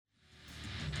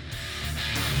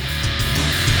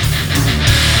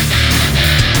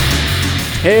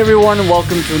Hey everyone, and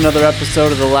welcome to another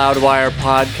episode of the Loudwire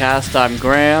Podcast. I'm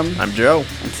Graham. I'm Joe.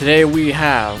 And today we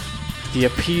have the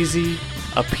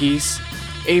Appice,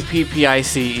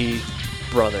 A-P-P-I-C-E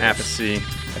brothers.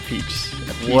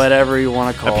 Appice. Whatever you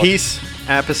want to call Appice,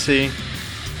 Appice.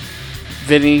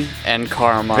 Vinny and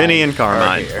Carmine.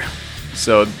 Are here.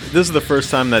 So this is the first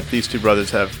time that these two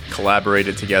brothers have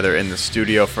collaborated together in the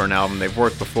studio for an album. They've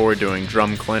worked before doing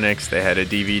drum clinics. They had a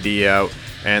DVD out.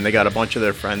 And they got a bunch of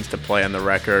their friends to play on the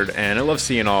record. And I love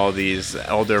seeing all these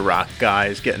elder rock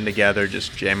guys getting together,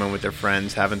 just jamming with their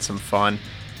friends, having some fun.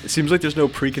 It seems like there's no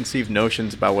preconceived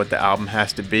notions about what the album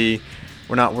has to be.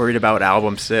 We're not worried about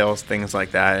album sales, things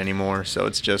like that anymore. So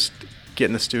it's just get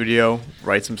in the studio,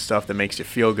 write some stuff that makes you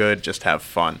feel good, just have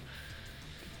fun.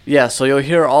 Yeah, so you'll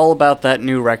hear all about that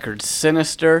new record,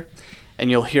 Sinister,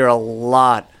 and you'll hear a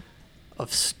lot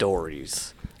of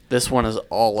stories. This one is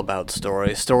all about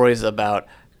stories. Stories about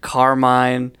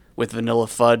Carmine with Vanilla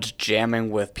Fudge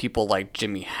jamming with people like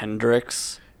Jimi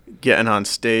Hendrix. Getting on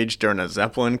stage during a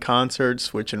Zeppelin concert,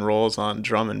 switching roles on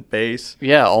drum and bass.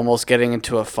 Yeah, almost getting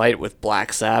into a fight with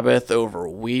Black Sabbath over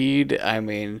weed. I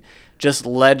mean, just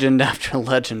legend after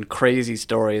legend, crazy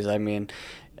stories. I mean,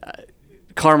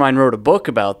 Carmine wrote a book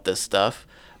about this stuff,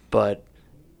 but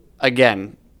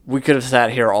again, we could have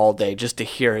sat here all day just to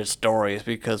hear his stories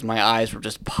because my eyes were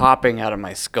just popping out of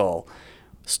my skull.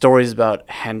 Stories about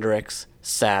Hendrix,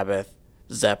 Sabbath,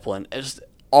 Zeppelin, just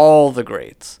all the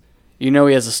greats. You know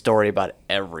he has a story about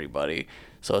everybody.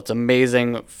 So it's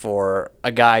amazing for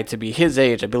a guy to be his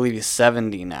age, I believe he's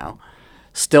 70 now,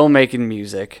 still making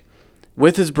music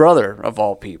with his brother, of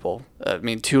all people. I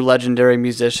mean, two legendary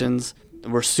musicians.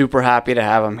 We're super happy to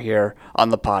have him here on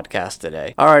the podcast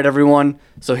today. All right, everyone.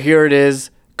 So here it is.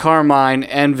 Carmine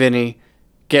and Vinny,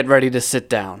 get ready to sit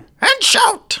down. And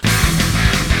shout!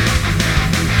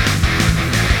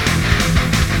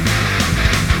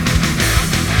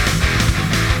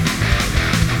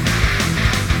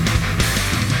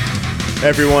 Hey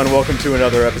everyone, welcome to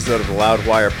another episode of the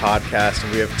Loudwire Podcast,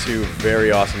 and we have two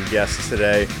very awesome guests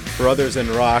today. Brothers in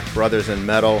rock, brothers in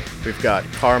metal. We've got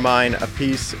Carmine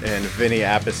Appice and Vinny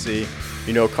Appice.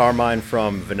 You know Carmine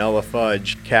from Vanilla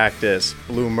Fudge, Cactus,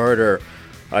 Blue Murder,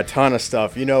 a ton of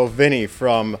stuff. You know Vinny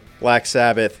from Black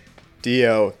Sabbath,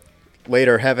 Dio,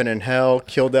 later Heaven and Hell,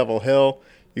 Kill Devil Hill.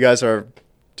 You guys are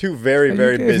two very busy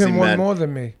men. You gave him one more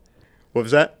than me. What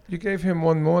was that? You gave him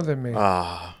one more than me.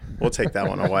 We'll take that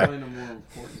one away.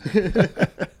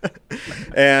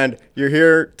 And you're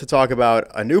here to talk about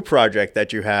a new project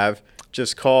that you have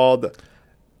just called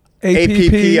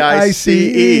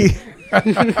A-P-P-I-C-E.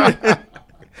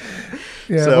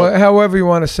 Yeah, So, well, however you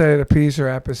want to say it, Appice or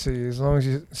Appice, as long as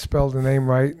you spell the name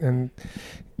right and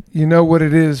you know what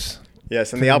it is.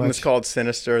 yes, and the album is called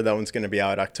Sinister. That one's going to be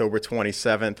out October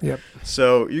 27th. Yep.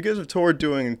 So you guys have toured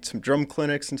doing some drum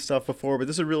clinics and stuff before, but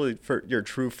this is really your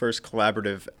true first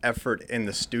collaborative effort in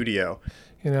the studio.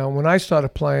 You know, when I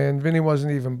started playing, Vinny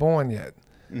wasn't even born yet.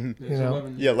 Mm-hmm. You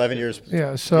know? 11 years.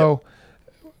 Yeah, so,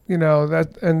 you know,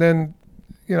 that, and then,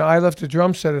 you know, I left the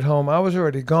drum set at home. I was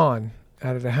already gone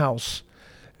out of the house.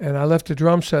 And I left the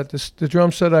drum set. The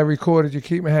drum set I recorded, You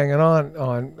Keep Me Hanging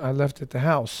On, I left at the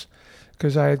house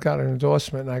because I had got an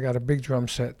endorsement and I got a big drum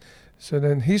set. So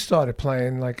then he started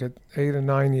playing like at 8 or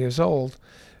 9 years old.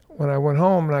 When I went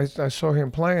home and I saw him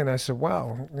playing, I said,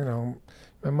 wow, you know,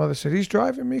 my mother said, he's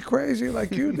driving me crazy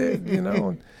like you did, you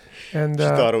know. And She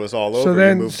thought it was all over. So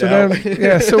you moved out.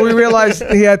 yeah, so we realized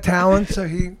he had talent. So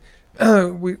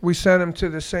we sent him to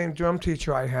the same drum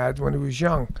teacher I had when he was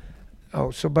young. Oh,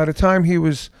 so by the time he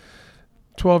was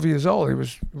 12 years old, he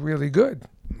was really good,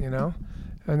 you know,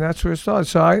 and that's where it started.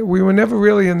 So we were never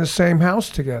really in the same house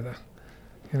together,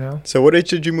 you know. So what age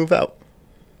did you move out?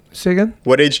 Say again?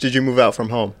 What age did you move out from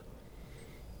home?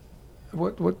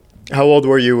 What? How old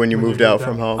were you when you moved out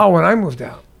from home? Oh, when I moved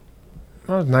out,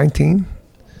 I was 19.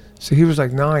 So he was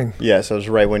like 9. Yeah, so it was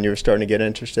right when you were starting to get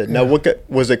interested. Now,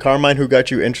 was it Carmine who got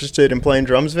you interested in playing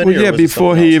drums, Vinny? Well, yeah,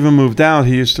 before he even moved out,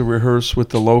 he used to rehearse with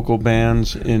the local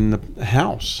bands in the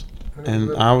house.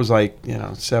 And I was like,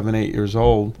 7, 8 years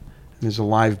old. And there's a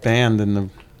live band in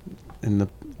the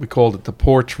we called it the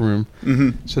porch room.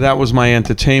 Mm-hmm. So that was my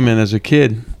entertainment as a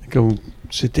kid. I go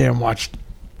sit there and watch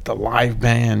the live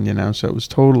band, So it was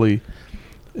totally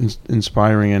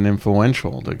inspiring and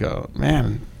influential to go,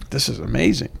 man, this is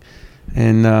amazing.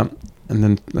 And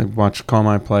then I watched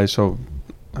Carmine play, so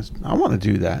I want to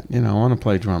do that. I want to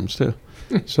play drums too.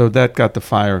 So that got the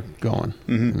fire going.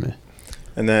 Mm-hmm.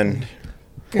 And then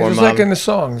It was like in the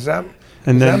songs.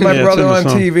 And Is then that my yeah, it's brother in the on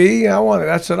song. TV?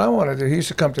 That's what I wanted to do. He used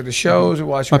to come to the shows and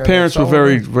watch me. My on parents were Ed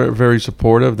very, Sullivan. very, very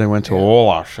supportive. They went to Yeah. all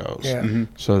our shows. Yeah.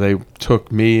 So they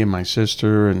took me and my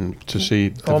sister and to see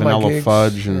the All my Vanilla gigs,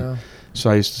 Fudge, and you know. so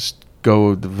I used to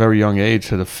go at a very young age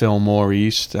to the Fillmore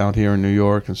East out here in New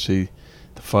York and see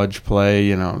the Fudge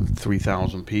play.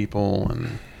 3,000 people,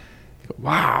 and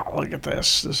wow, look at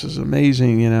this! This is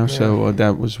amazing. So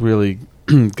that was really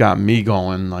got me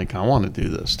going. Like, I want to do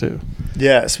this too.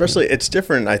 Yeah, especially it's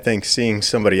different, I think, seeing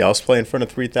somebody else play in front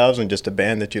of 3,000, just a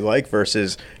band that you like,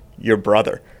 versus your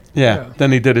brother. Yeah.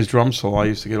 Then he did his drum solo. I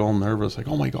used to get all nervous, like,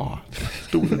 oh my God, he's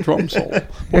doing a drum solo.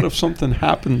 What if something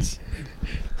happens?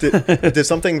 Did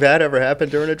something bad ever happen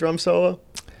during a drum solo?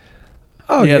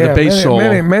 Oh Yeah, the bass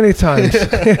solo. many times.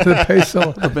 The bass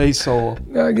solo. The bass solo.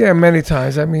 Yeah, many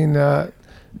times. I mean,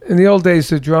 in the old days,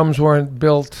 the drums weren't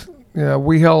built.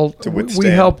 We withstand.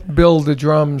 helped build the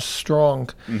drums strong.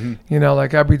 Mm-hmm.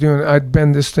 Like I'd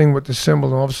bend this thing with the cymbal,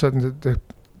 and all of a sudden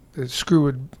the screw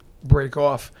would break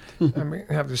off. I mean,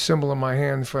 have the cymbal in my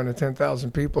hand in front of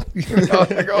 10,000 people.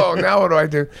 Like, oh, now what do I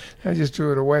do? I just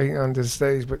threw it away onto the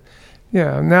stage. But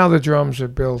yeah, now the drums are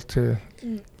built to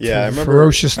Yeah, I remember.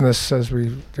 ferociousness as we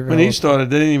developed. When he started,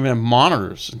 they didn't even have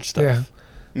monitors and stuff. Yeah.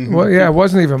 Mhm. Well, yeah, it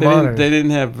wasn't even They monitored.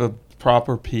 didn't have a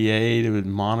proper PA. They had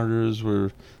monitors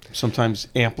were sometimes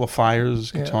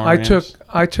amplifiers, Yeah, guitar amps.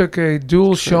 I took a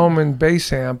dual Showman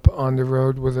bass amp on the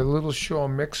road with a little Shaw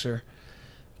mixer,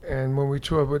 and when we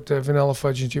toured with Vanilla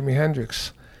Fudge and Jimi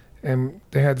Hendrix, and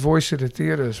they had Voice of the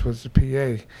Theaters with the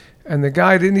PA, and the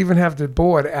guy didn't even have the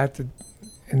board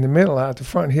in the middle out the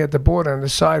front. He had the board on the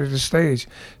side of the stage,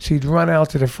 so he'd run out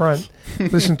to the front,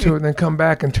 listen to it, and then come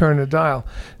back and turn the dial.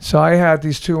 So I had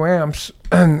these two amps,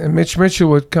 and Mitch Mitchell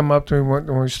would come up to me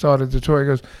when we started the tour. He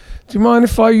goes, "Do you mind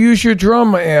if I use your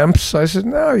drum amps?" I said,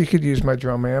 "No, you could use my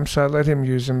drum amps." I let him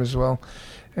use them as well.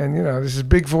 And, this is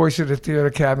big Voice of the Theater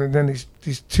cabinet. Then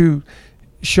these two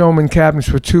Showman cabinets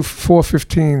with two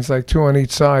 415s, like two on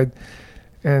each side.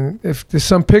 And if there's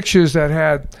some pictures that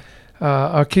had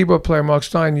our keyboard player, Mark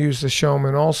Stein, used the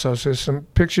Showman also. So there's some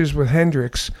pictures with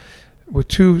Hendrix with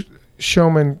two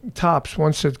Showman tops.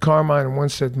 One said Carmine and one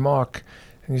said Mark.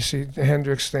 And you see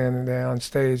Hendrix standing there on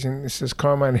stage, and it says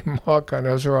Carmine and Mark on.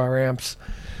 Those are our amps.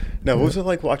 Now, what was it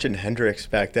like watching Hendrix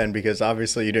back then? Because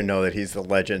obviously you didn't know that he's the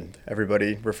legend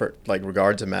everybody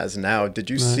regards him as now. Did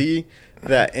you see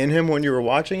that in him when you were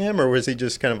watching him, or was he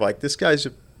just kind of like, this guy's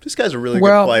a really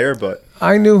good player? But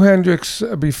I knew Hendrix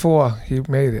before he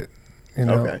made it.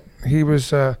 Okay. He was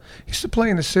he used to play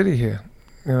in the city here,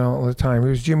 all the time. He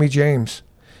was Jimmy James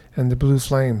and the Blue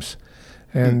Flames,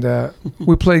 and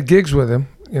we played gigs with him,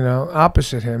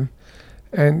 opposite him,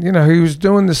 and he was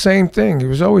doing the same thing. He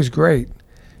was always great,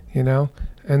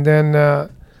 and then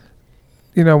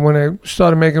when I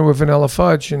started making it with Vanilla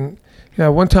Fudge, and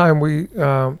one time we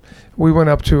went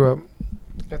up to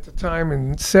at the time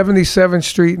in 77th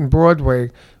Street and Broadway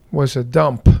was a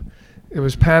dump. It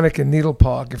was Panic in Needle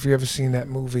Park, if you ever seen that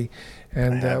movie.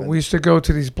 And we used to go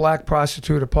to these black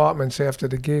prostitute apartments after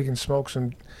the gig and smoke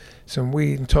some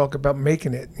weed and talk about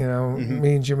making it, me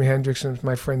and Jimi Hendrix and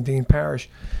my friend Dean Parrish.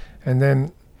 And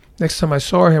then next time I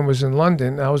saw him was in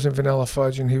London. I was in Vanilla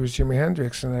Fudge and he was Jimi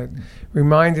Hendrix. And I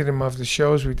reminded him of the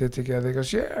shows we did together. He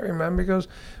goes, "Yeah, I remember." He goes,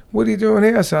 "What are you doing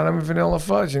here?" I said, "I'm in Vanilla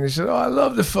Fudge." And he said, "Oh, I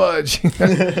love the Fudge."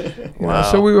 Wow.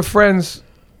 So we were friends,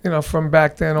 from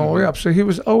back then all the way up. So he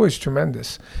was always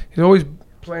tremendous. He always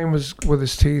playing with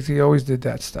his teeth. He always did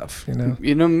that stuff,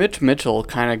 Mitch Mitchell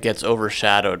kind of gets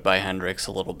overshadowed by Hendrix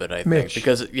a little bit, I think. Mitch.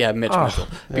 Because, Mitch Mitchell.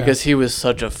 Because he was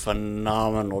such a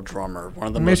phenomenal drummer. One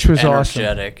of the Mitch most was awesome.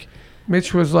 energetic.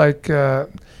 Mitch was like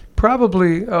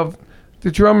probably of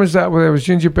the drummers that were there was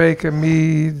Ginger Baker,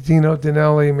 me, Dino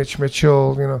Danelli, Mitch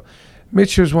Mitchell.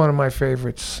 Mitch was one of my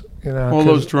favorites. All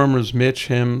those drummers, Mitch,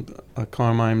 him,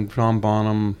 Carmine, John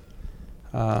Bonham,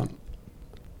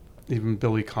 even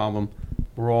Billy Cobham,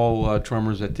 were all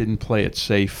drummers that didn't play it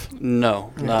safe.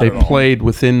 No, not They at all. played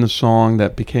within the song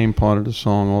that became part of the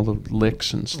song, all the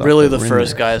licks and stuff. Really that the were in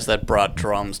first there. guys that brought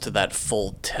drums to that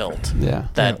full tilt. Yeah.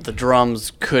 That the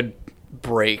drums could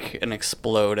break and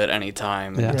explode at any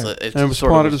time. Yeah. It's And it was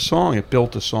sort part of of the song. It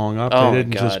built the song up. Oh, They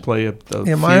didn't just God. play a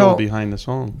my feel whole- behind the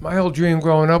song. My whole dream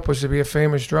growing up was to be a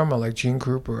famous drummer like Gene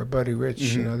Krupa or Buddy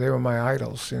Rich. They were my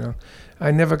idols.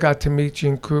 I never got to meet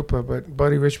Gene Krupa, but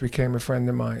Buddy Rich became a friend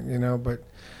of mine. But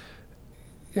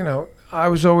I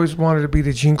was always wanted to be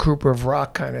the Gene Krupa of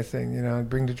rock kind of thing.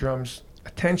 Bring the drums,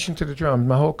 attention to the drums.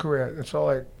 My whole career, that's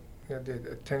all I did.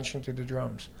 Attention to the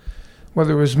drums,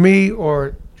 whether it was me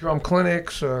or drum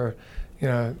clinics or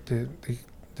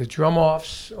the drum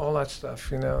offs, all that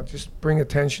stuff. Just bring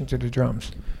attention to the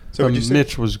drums. so would you say,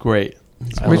 Mitch was great.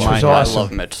 Mitch was awesome. I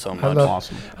love Mitch so much.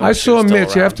 Awesome. I saw He's still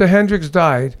Mitch around. after Hendrix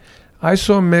died. I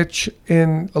saw Mitch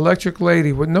in Electric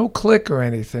Lady with no click or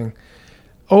anything,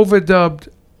 overdubbed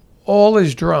all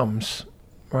his drums,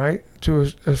 right,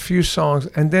 to a few songs,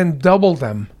 and then doubled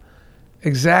them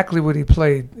exactly what he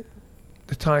played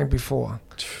the time before.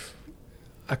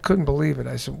 I couldn't believe it.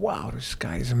 I said, wow, this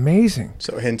guy is amazing.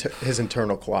 So his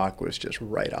internal clock was just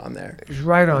right on there. He's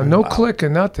right on. No click or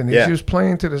nothing. He's Yeah. just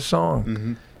playing to the song.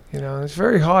 Mm-hmm. You know, and it's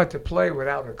very hard to play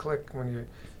without a click when you're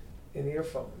in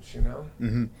earphones, you know?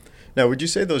 Mm-hmm. Now, would you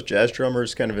say those jazz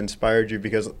drummers kind of inspired you?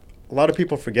 Because a lot of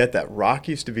people forget that rock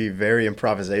used to be very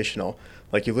improvisational.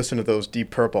 Like you listen to those Deep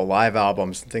Purple live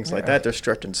albums and things like that, they're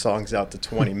stretching songs out to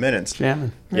 20 minutes.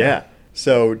 Jamming. Yeah.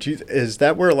 So is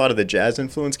that where a lot of the jazz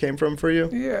influence came from for you?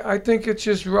 Yeah, I think it's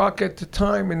just rock at the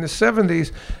time. In the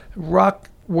 70s, rock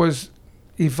was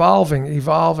evolving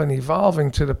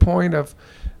to the point of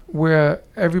where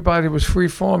everybody was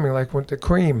free-forming, like with the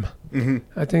Cream.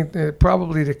 Mm-hmm. I think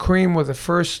probably the Cream were the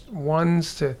first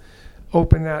ones to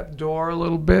open that door a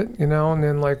little bit, you know, and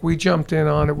then like we jumped in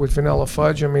on it with Vanilla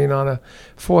Fudge. I mean, on a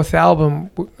fourth album,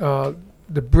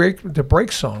 the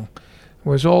break song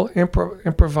was all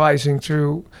improvising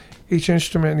through each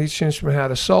instrument, and each instrument had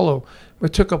a solo,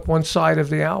 but took up one side of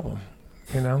the album,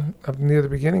 you know, up near the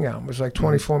beginning album. It was like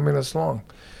 24 minutes long.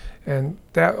 And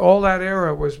that all that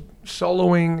era was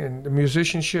soloing and the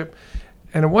musicianship.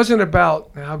 And it wasn't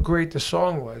about how great the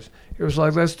song was. It was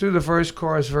like, let's do the verse,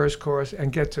 chorus,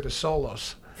 and get to the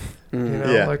solos. You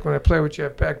know, Yeah. like when I play with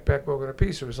Jeff Beck, Broken to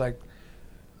Peace, it was like,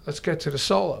 let's get to the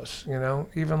solos, you know?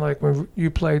 Even like when you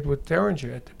played with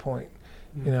Derringer at the point,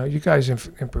 you know, you guys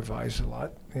improvised a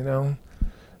lot, you know?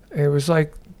 And it was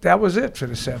like, that was it for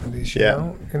the 70s, you Yeah.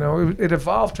 know? You know, it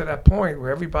evolved to that point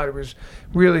where everybody was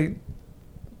really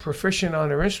proficient on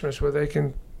their instruments where they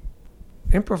can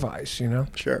improvise, you know?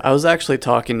 Sure. I was actually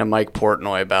talking to Mike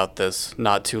Portnoy about this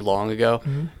not too long ago,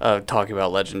 talking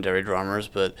about legendary drummers.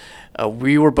 But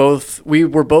we were both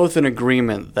in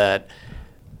agreement that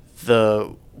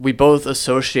we both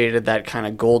associated that kind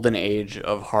of golden age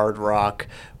of hard rock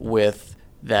with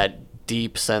that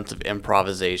deep sense of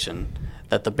improvisation.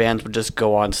 That the bands would just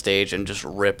go on stage and just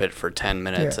rip it for 10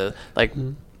 minutes. Yeah.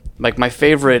 Like my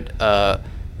favorite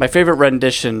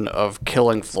rendition of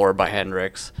 "Killing Floor" by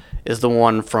Hendrix is the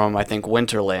one from, I think,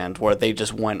 Winterland, where they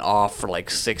just went off for like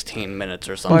 16 minutes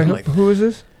or something like that. Who is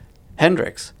this?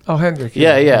 Hendrix. Oh, Hendrix.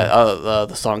 Yeah.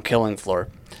 The song "Killing Floor."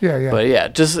 Yeah, yeah. But yeah,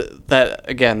 just that,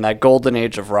 again, that golden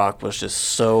age of rock was just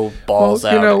so balls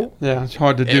Well, you out. know, Yeah, it's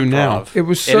hard to do now. it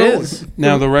was so... It is.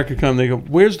 Now the record comes, they go,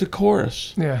 "Where's the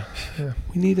chorus? Yeah, yeah.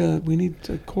 We need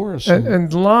a chorus."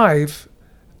 And live,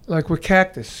 like with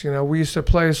Cactus, you know, we used to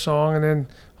play a song, and then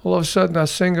all of a sudden our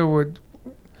singer would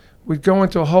go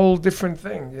into a whole different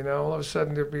thing, you know. All of a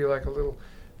sudden there'd be like a little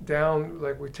down,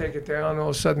 like we take it down, all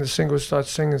of a sudden the singer would start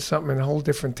singing something in a whole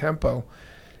different tempo.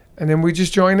 And then we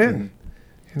just join in,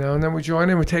 you know, and then we join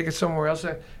in, we take it somewhere else.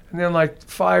 And then like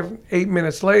 5-8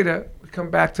 minutes later, we come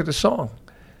back to the song,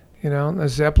 you know. And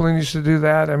Zeppelin used to do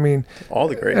that. I mean, All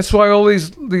the greats. that's why all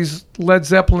these Led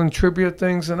Zeppelin tribute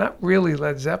things are not really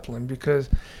Led Zeppelin, because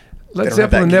Led don't have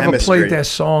Zeppelin that never chemistry. played their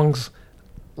songs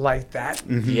like that.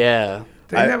 Yeah.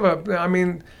 They I- never, I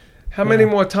mean, how many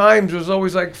more times? It was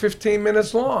always like 15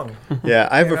 minutes long. Yeah,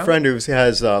 I have You a know? friend who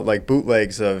has like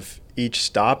bootlegs of each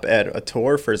stop at a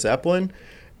tour for Zeppelin,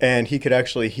 and he could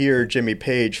actually hear Jimmy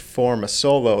Page form a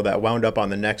solo that wound up on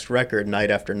the next record night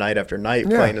after night after night,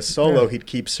 Yeah, playing a solo. yeah. He'd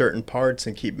keep certain parts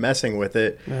and keep messing with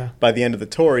it. Yeah. By the end of the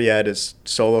tour, he had his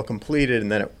solo completed,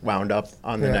 and then it wound up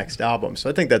on the Yeah. next album. So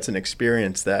I think that's an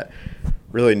experience that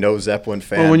really no Zeppelin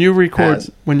fan Well, when you record has.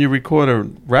 a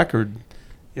record,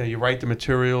 yeah, you write the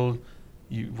material,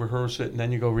 you rehearse it, and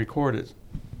then you go record it.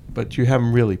 But you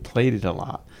haven't really played it a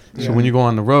lot. So Yeah. when you go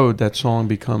on the road, that song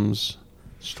becomes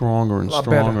stronger and lot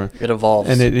better. stronger, It evolves.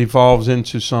 and it evolves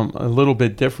into a little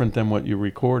bit different than what you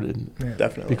recorded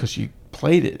Definitely. because you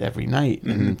played it every night,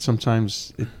 and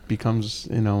sometimes it becomes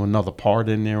another part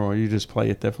in there, or you just play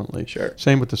it differently. Sure.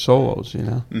 Same with the solos, you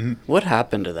know. What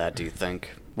happened to that, do you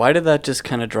think? Why did that just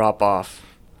kind of drop off?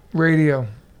 Radio.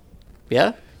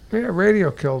 Yeah? Yeah,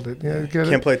 radio killed it. Yeah,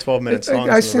 Can't play 12-minute songs.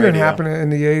 I on seen the it radio. happen in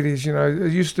the 80s. You know,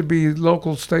 it used to be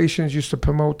local stations used to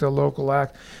promote their local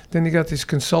act. Then you got these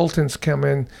consultants come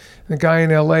in. The guy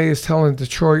in L.A. is telling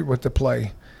Detroit what to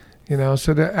play. You know,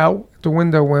 so out the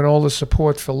window went all the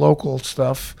support for local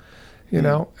stuff. You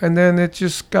know, and then it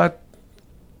just got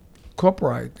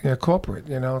corporate. Corporate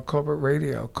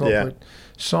radio, corporate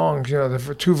songs. You know,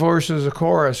 the two verses, a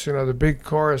chorus. You know, the big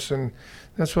chorus, and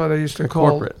that's what I used to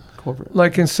call corporate.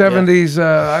 Like in '70s,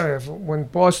 I don't know, when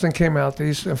Boston came out, they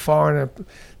used to, foreign,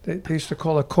 they used to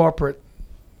call it corporate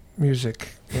music.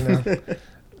 You know,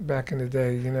 back in the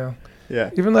day. You know. Yeah.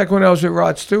 Even like when I was at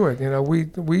Rod Stewart, you know,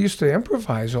 we used to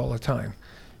improvise all the time.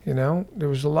 You know, there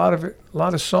was a lot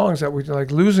of songs that we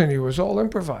like. Losing You was all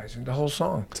improvising, the whole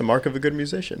song. It's a mark of a good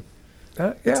musician.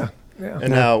 Yeah. And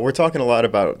now we're talking a lot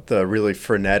about the really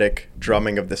frenetic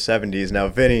drumming of the 70s. Now,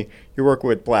 Vinny, your work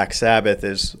with Black Sabbath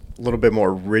is a little bit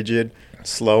more rigid,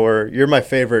 slower. You're my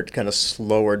favorite kind of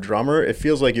slower drummer. It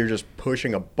feels like you're just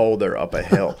pushing a boulder up a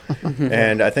hill.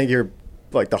 And I think you're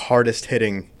like the hardest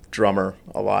hitting drummer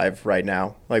alive right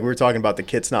now. Like we were talking about the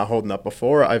kit's not holding up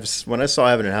before. When I saw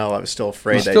Heaven and Hell, I was still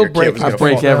afraid that your kit was going to fall.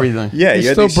 I break everything. Yeah, you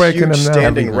had still these breaking huge them now.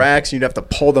 standing racks. You'd have to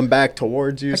pull them back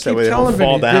towards you so they don't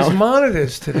fall down. There's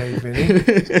monitors today,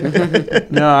 Vinny.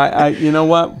 No, I you know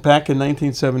what? Back in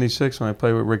 1976, when I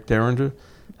played with Rick Derringer,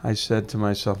 I said to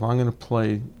myself, I'm going to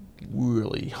play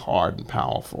really hard and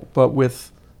powerful, but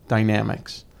with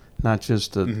dynamics, not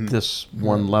just this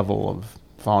one level of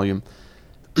volume.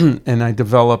 And I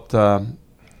developed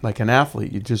like an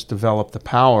athlete. You just develop the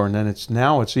power, and then it's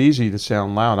easy to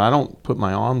sound loud. I don't put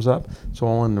my arms up; it's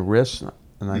all in the wrists,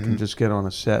 and I can just get on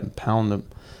a set and pound them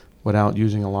without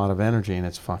using a lot of energy, and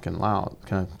it's fucking loud.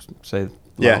 Can I say loud?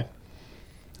 Yeah,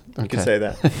 okay. You can say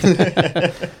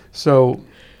that. So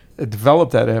I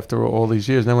developed that after all these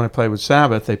years. And then when I played with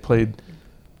Sabbath, they played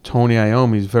Tony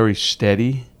Iommi's very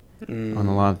steady. On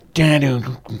a lot of,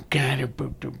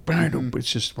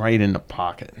 it's just right in the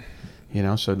pocket, you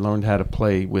know. So I learned how to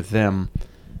play with them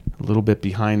a little bit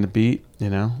behind the beat,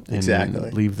 you know, and exactly.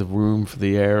 Leave the room for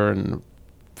the air, and the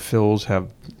fills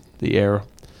have the air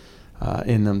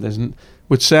in them.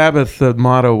 With Sabbath, the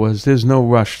motto was, "There's no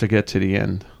rush to get to the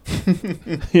end."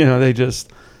 You know, they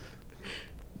just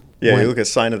you look at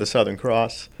Sign of the Southern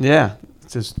Cross. Yeah.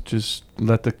 Just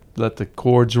let the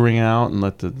chords ring out and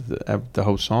let the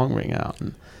whole song ring out.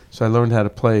 And so I learned how to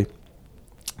play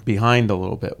behind a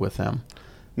little bit with them.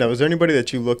 Now, was there anybody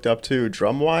that you looked up to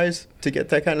drum-wise to get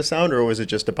that kind of sound, or was it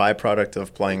just a byproduct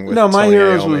of playing with my Tony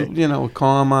heroes Iommi? were,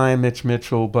 Carmine, Mitch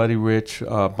Mitchell, Buddy Rich,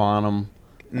 Bonham,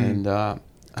 and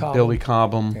Billy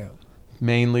Cobham. Yeah.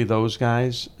 Mainly those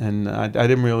guys. And I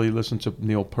didn't really listen to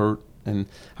Neil Peart. And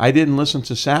I didn't listen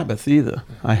to Sabbath either.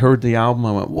 I heard the album.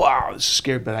 I went, wow, this is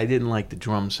scary, but I didn't like the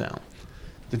drum sound.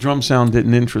 The drum sound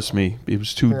didn't interest me. It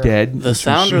was too dead. The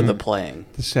sound or the playing?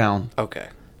 The sound. Okay.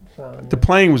 The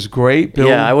playing was great.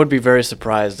 Bill, I would be very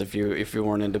surprised if you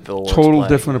weren't into Bill Ward's total playing.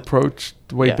 Different approach,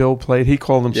 the way Bill played. He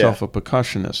called himself a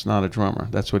percussionist, not a drummer.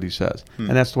 That's what he says. And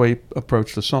that's the way he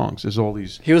approached the songs. There's all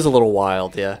these He was a little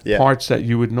wild, parts that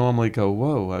you would normally go,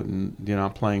 whoa, and,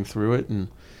 I'm playing through it, and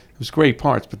it was great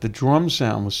parts, but the drum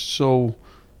sound was so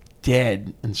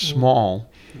dead and small.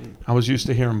 I was used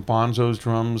to hearing Bonzo's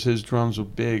drums. His drums were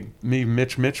big.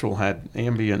 Mitch Mitchell had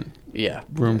ambient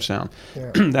room sound.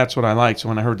 Yeah. That's what I liked. So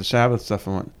when I heard the Sabbath stuff,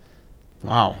 I went,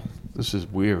 wow, this is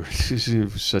weird. This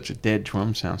is such a dead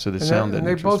drum sound. So the sound didn't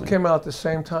interest me. And they both came out at the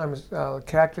same time.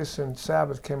 Cactus and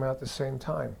Sabbath came out at the same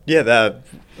time. Yeah, that.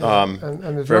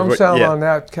 And the drum sound on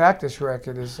that Cactus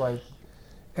record is like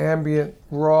ambient,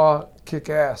 raw,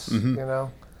 kick-ass, you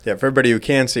know? Yeah, for everybody who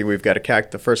can see, we've got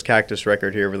the first Cactus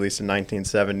record here released in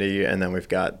 1970, and then we've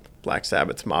got Black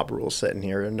Sabbath's Mob Rules sitting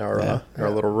here in our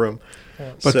little room.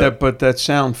 Yeah. But that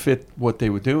sound fit what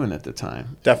they were doing at the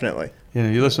time. Definitely.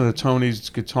 You listen to Tony's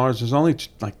guitars, there's only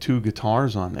like two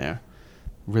guitars on there,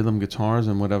 rhythm guitars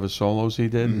and whatever solos he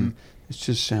did, and it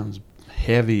just sounds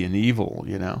heavy and evil,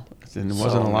 and there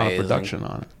wasn't a lot of production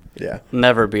on it. Yeah.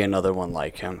 Never be another one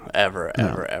like him. Ever.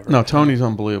 No, Tony's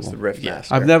unbelievable. He's the riff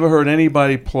master. I've never heard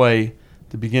anybody play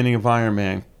the beginning of Iron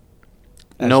Man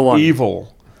as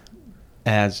evil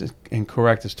as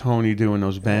incorrect as Tony doing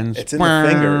those bends. It's in the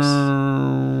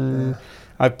fingers.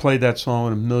 I've played that song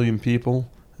with a million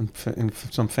people and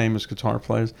some famous guitar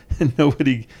players, and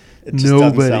nobody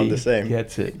doesn't sound the same.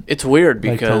 Gets it. It's weird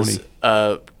because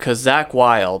Zakk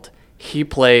Wylde, he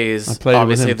plays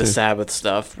obviously the Sabbath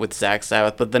stuff with Zach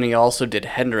Sabbath, but then he also did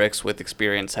Hendrix with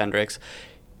Experience Hendrix.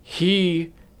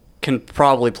 He can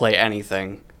probably play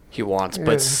anything he wants,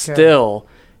 but still,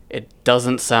 it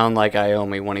doesn't sound like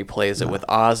Iommi when he plays it with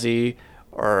Ozzy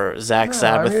or Zach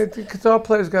Sabbath. I mean, the guitar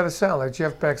player's got a sound. Like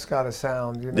Jeff Beck's got a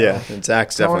sound. Yeah, and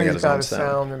Zach's definitely got his own sound. Tony's got a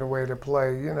sound and a way to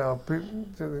play.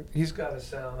 He's got a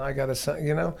sound. I got a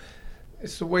sound.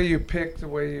 It's the way you pick, the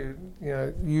way you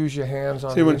use your hands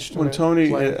on the instrument. When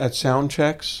Tony at sound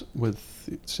checks with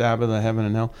Sabbath, Heaven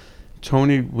and Hell,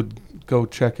 Tony would go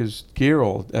check his gear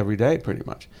every day pretty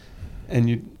much,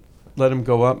 and let him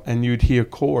go up, and you'd hear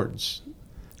chords.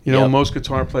 You know, Yep. most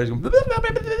guitar players go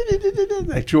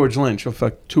like George Lynch. He'll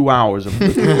fuck 2 hours of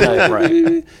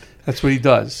Right. That's what he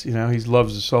does. You know, he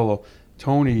loves the solo.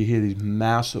 Tony, you hear these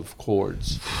massive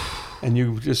chords, and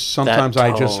you just sometimes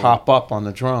I just tone. hop up on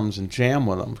the drums and jam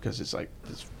with him because it's like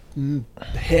this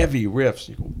heavy riffs.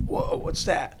 You go, whoa, what's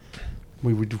that?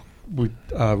 We would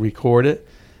record it,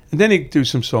 and then he'd do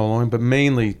some soloing, but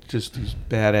mainly just these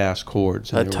badass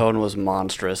chords. And That they were- tone was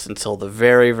monstrous until the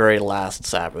very, very last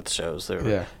Sabbath shows. They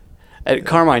were, Yeah.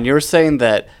 Carmine, you were saying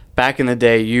that back in the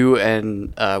day, you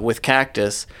and with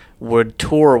Cactus would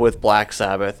tour with Black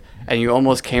Sabbath, and you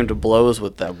almost came to blows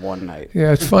with them one night.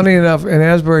 Yeah, it's funny enough. In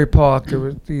Asbury Park,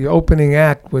 the opening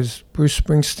act was Bruce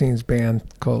Springsteen's band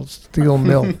called Steel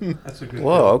Mill. That's a good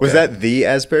Whoa, okay. Was that the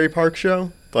Asbury Park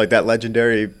show? Like that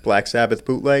legendary Black Sabbath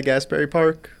bootleg Asbury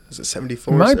Park? Was it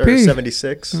 74 Might or be.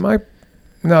 76?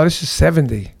 No, this is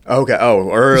 70. Okay.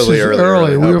 Oh, This is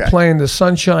early. We were Okay. playing the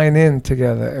Sunshine Inn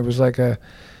together. It was like a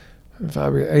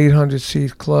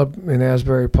 800-seat club in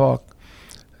Asbury Park.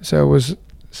 So it was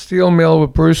Steel Mill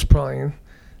with Bruce playing,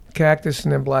 Cactus,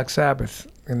 and then Black Sabbath,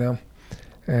 you know.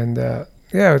 And,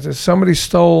 yeah, it was somebody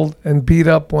stole and beat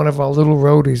up one of our little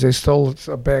roadies. They stole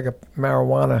a bag of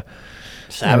marijuana.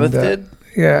 Sabbath And, did?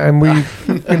 Yeah, and we,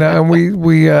 you know, and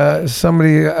we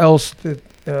somebody else that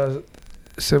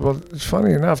said, well, it's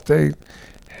funny enough, the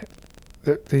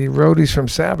roadies from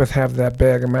Sabbath have that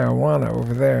bag of marijuana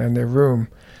over there in their room.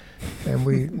 And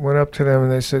we went up to them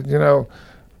and they said, you know,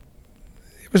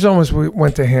 it was almost, we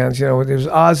went to hands, you know, there was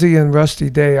Ozzy and Rusty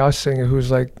Day, our singer, who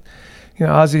was like, you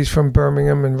know, Ozzy's from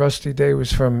Birmingham and Rusty Day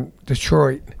was from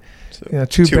Detroit. So, You know,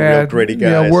 two real bad, gritty you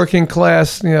know, guys. working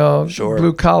class, you know, Sure.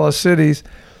 blue collar cities.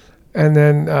 And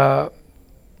then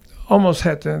almost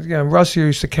had to, you know, Rusty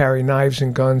used to carry knives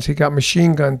and guns. He got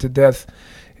machine gunned to death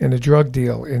in a drug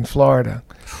deal in Florida.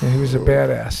 And he was a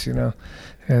badass, you know.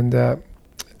 And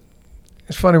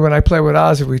it's funny, when I played with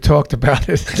Ozzy, we talked about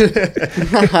it.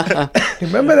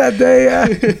 Remember that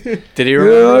day? Did he Yeah,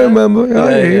 remember? I that? remember. Oh,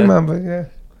 Yeah, yeah, you yeah. remember, yeah.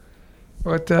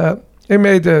 But it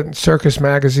made the Circus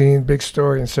Magazine, big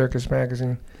story in Circus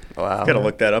Magazine. Wow. Gotta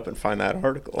look that up and find that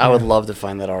article. I would love to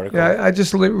find that article. Yeah, I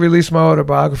just released my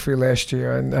autobiography last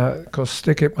year, and called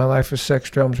 "Stick It: My Life with Sex,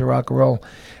 Drums, and Rock and Roll,"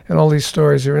 and all these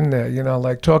stories are in there. You know,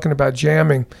 like talking about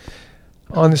jamming,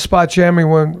 on the spot jamming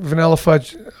when Vanilla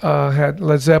Fudge had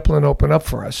Led Zeppelin open up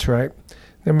for us, right?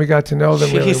 Then we got to know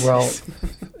them really well. Jesus.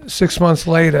 6 months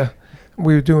later,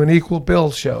 we were doing equal bill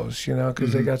shows, you know,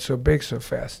 because they got so big so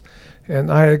fast.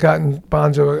 And I had gotten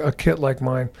Bonzo a kit like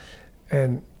mine,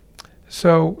 and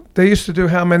so they used to do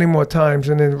How Many More Times,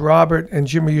 and then Robert and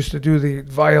Jimmy used to do the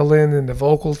violin and the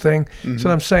vocal thing. So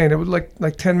I'm saying it was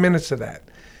like 10 minutes of that.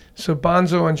 So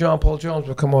Bonzo and John Paul Jones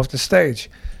would come off the stage.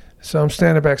 So I'm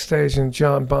standing backstage, and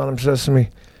John Bonham says to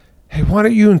me, "Hey, why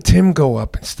don't you and Tim go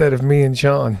up instead of me and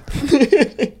John?"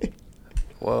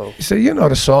 Whoa. He said, "You know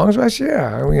the songs?" I said,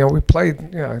 "Yeah." You know, we played.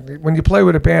 You know, when you play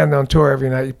with a band on tour every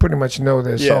night, you pretty much know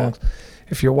their Yeah. songs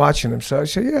if you're watching them. So I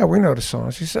said, "Yeah, we know the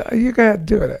songs." He said, "You go ahead and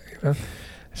do it." You know? I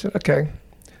said, "Okay."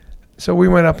 So we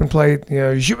went up and played. You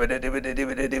know, and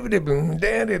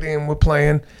we're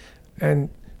playing, and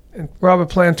Robert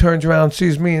Plant turns around,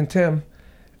 sees me and Tim,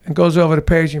 and goes over the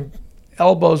page and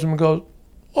elbows him and goes,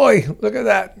 "Oi, look at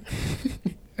that!"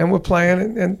 And we're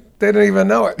playing, and they didn't even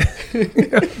know it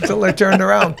until they turned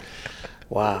around.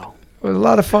 Wow. It was a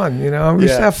lot of fun, you know. We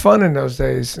used to Yeah. have fun in those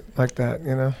days like that,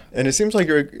 you know. And it seems like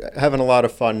you're having a lot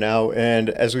of fun now. And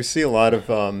as we see a lot of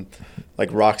like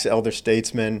rock's elder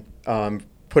statesmen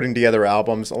putting together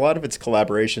albums, a lot of it's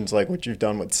collaborations like what you've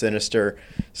done with Sinister.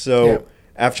 So Yeah.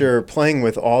 after playing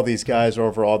with all these guys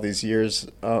over all these years,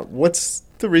 what's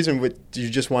the reason? Do you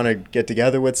just want to get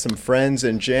together with some friends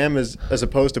and jam as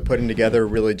opposed to putting together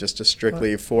really just a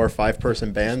strictly 4 or 5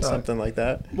 person band, something like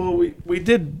that? Well, we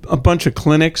did a bunch of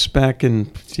clinics back in,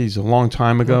 a long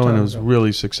time ago, and it was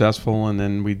really successful. And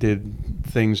then we did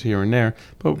things here and there.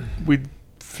 But we're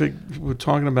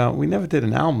talking about, we never did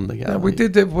an album together. No, we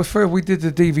did the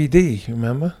DVD,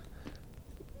 remember?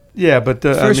 Yeah, but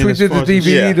First we as did far the as-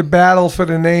 DVD, Yeah. The Battle for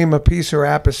the Name of Peace or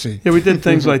Apathy. Yeah, we did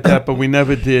things like that, but we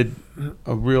never did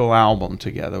a real album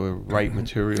together. We write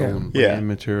material Yeah. and Yeah. brand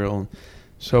material.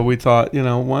 So we thought,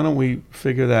 why don't we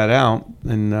figure that out?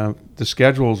 And the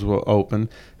schedules were open.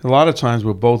 A lot of times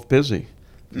we're both busy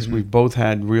because we both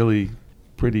had really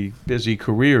pretty busy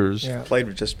careers. Yeah. Played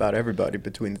with just about everybody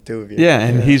between the two of you. Yeah,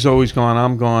 and Yeah. he's always gone,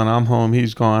 I'm gone, I'm home,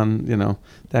 he's gone,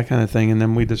 that kind of thing. And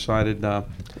then we decided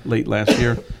late last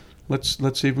year, let's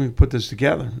see if we can put this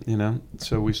together,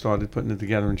 So we started putting it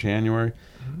together in January.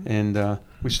 And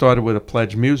we started with a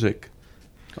Pledge Music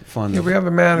fun. Yeah, we have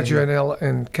a manager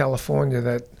in California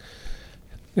that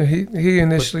he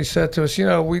initially said to us, you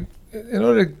know, in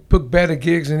order to book better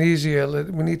gigs and easier,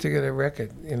 we need to get a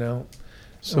record, you know.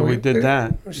 So we did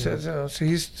that.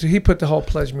 So he put the whole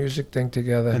Pledge Music thing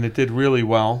together. And it did really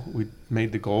well. We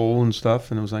made the goal and stuff,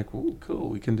 and it was like, ooh, cool,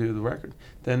 we can do the record.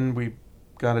 Then we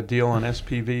got a deal on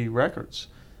SPV Records.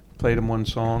 Played him one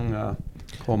song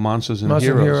called Monsters and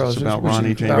Heroes. It's about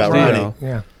Ronnie James Dio.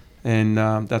 Yeah. And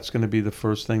that's going to be the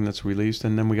first thing that's released.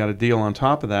 And then we got a deal on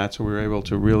top of that, so we were able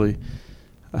to really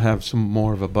have some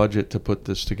more of a budget to put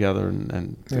this together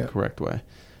in the correct way.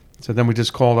 So then we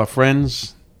just called our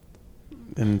friends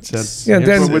and said,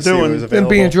 then what we're doing. Then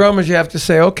being drummers, you have to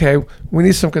say, okay, we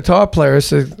need some guitar players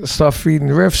to start feeding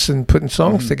riffs and putting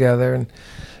songs together. And,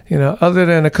 you know, other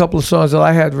than a couple of songs that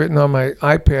I had written on my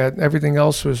iPad, everything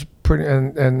else was pretty,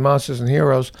 and Monsters and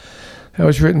Heroes, that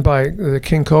was written by the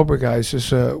King Cobra guys.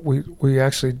 We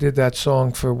actually did that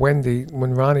song for Wendy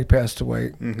when Ronnie passed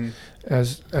away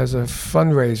as a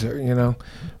fundraiser, you know.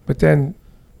 But then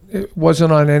it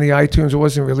wasn't on any iTunes. It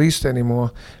wasn't released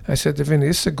anymore. I said to Vinny,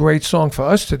 this is a great song for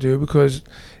us to do because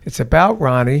it's about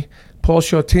Ronnie. Paul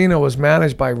Shortino was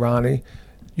managed by Ronnie.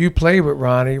 You played with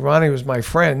Ronnie. Ronnie was my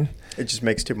friend. It just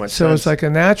makes too much sense. So it's like a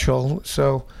natural.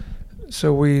 So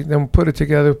we then put it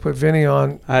together, put Vinny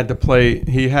on. I had to play.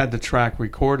 He had the track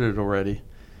recorded already.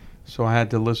 So I had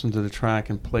to listen to the track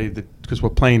and play because we're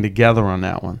playing together on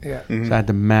that one. Yeah. So I had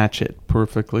to match it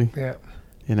perfectly. Yeah.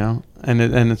 You know, and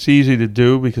it's easy to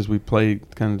do because we play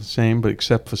kind of the same, but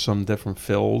except for some different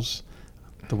fills,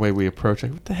 the way we approach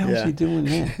it. What the hell is he doing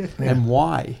there? And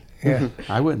why? Yeah.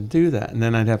 I wouldn't do that. And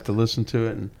then I'd have to listen to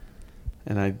it,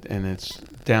 and it's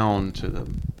down to the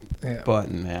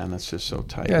button, man. It's just so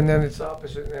tight. Yeah, and then it's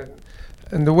opposite.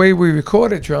 And the way we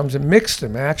recorded drums and mixed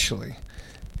them actually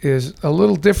is a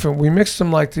little different. We mixed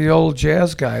them like the old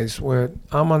jazz guys, where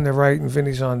I'm on the right and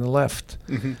Vinny's on the left.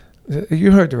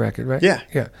 You heard the record, right? Yeah.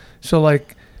 Yeah. So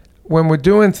like when we're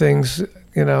doing things,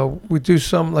 you know, we do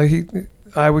some like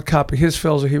I would copy his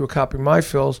fills or he would copy my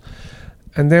fills,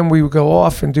 and then we would go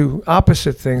off and do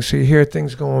opposite things. So you hear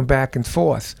things going back and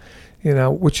forth, you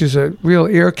know, which is a real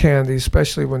ear candy,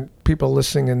 especially when people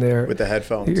listening in their with the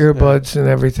headphones, earbuds and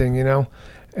everything, you know,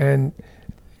 and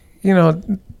you know,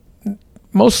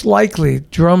 most likely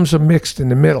drums are mixed in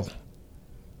the middle,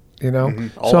 you know.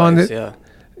 Always, so on the,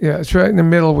 yeah, it's right in the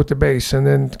middle with the bass, and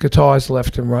then guitars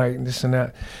left and right, and this and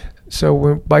that.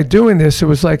 So by doing this, it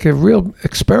was like a real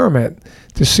experiment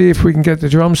to see if we can get the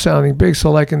drums sounding big. So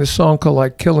like in the song called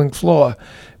like Killing Floor,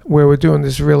 where we're doing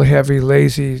this really heavy,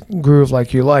 lazy groove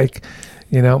like you like,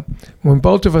 you know, when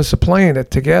both of us are playing it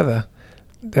together,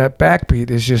 that backbeat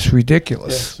is just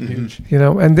ridiculous, you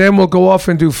know. And then we'll go off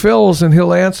and do fills, and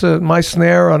he'll answer my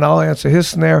snare and I'll answer his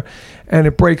snare, and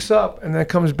it breaks up, and then it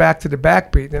comes back to the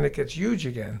backbeat, and it gets huge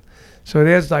again. So it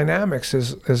adds dynamics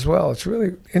as well. It's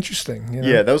really interesting. You know?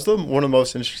 Yeah, that was one of the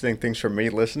most interesting things for me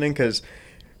listening, because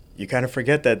you kind of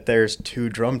forget that there's two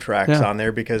drum tracks on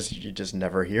there because you just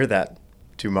never hear that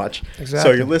too much.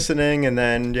 Exactly. So you're listening, and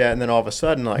then all of a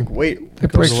sudden, like, wait,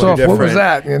 it breaks off. What was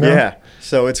that? You know? Yeah.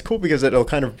 So it's cool because it'll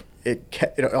kind of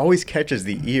it always catches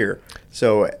the ear.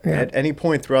 So at any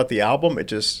point throughout the album,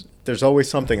 there's always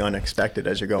something unexpected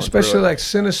as you're going. Especially through it. like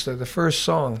Sinister, the first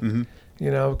song. You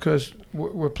know, because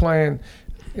we're playing,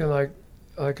 you know,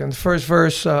 like in the first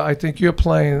verse, I think you're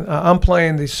playing. I'm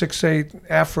playing the 6/8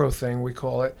 Afro thing, we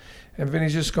call it, and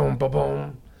Vinny's just going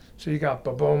ba-boom. So you got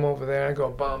ba-boom over there, and I go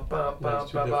bum bum bum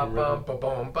bum bum bum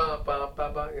ba-boom bum bum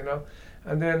bum bum, you know.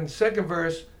 And then second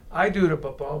verse, I do the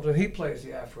ba-boms, and he plays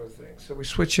the Afro thing. So we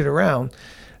switch it around,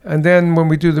 and then when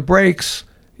we do the breaks,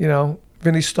 you know,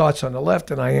 Vinny starts on the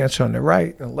left, and I answer on the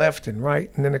right, and left and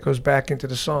right, and then it goes back into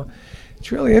the song.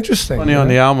 It's really interesting. Funny, on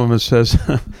the album it says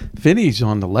Vinny's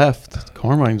on the left,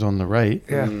 Carmine's on the right.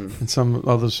 Yeah. And some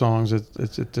other songs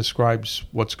it describes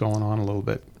what's going on a little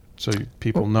bit, so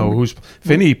people know who's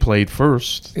Vinny played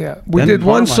first. Yeah, we did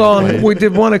one song. Played. We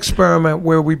did one experiment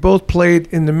where we both played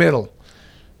in the middle,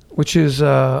 which is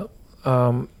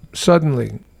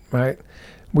Suddenly, right?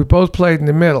 We both played in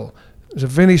the middle. So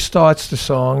Vinny starts the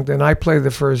song, then I play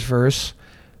the first verse,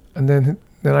 and then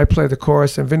I play the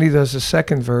chorus, and Vinny does the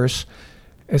second verse.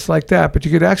 It's like that, but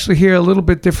you could actually hear a little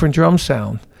bit different drum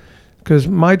sound because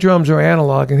my drums are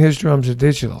analog and his drums are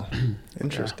digital.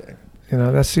 Interesting. You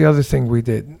know, that's the other thing we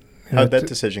did. How'd that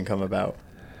decision come about?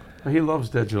 He loves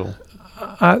digital.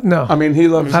 No. I mean, he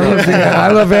loves. I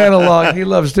love analog. He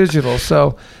loves digital.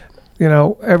 So, you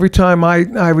know, every time I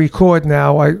record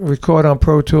now, I record on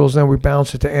Pro Tools, then we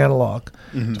bounce it to analog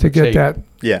to get that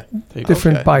Yeah.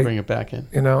 different bite. Bring it back in.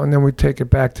 You know, and then we take it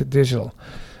back to digital.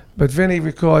 but Vinny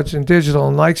records in digital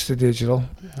and likes the digital,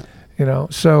 you know.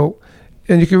 So,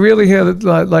 and you can really hear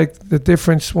like the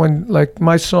difference when, like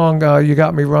my song "You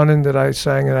Got Me Running" that I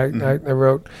sang and I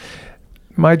wrote.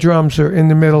 My drums are in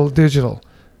the middle, digital.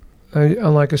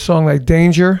 Unlike a song like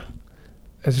 "Danger,"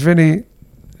 as Vinny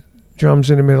drums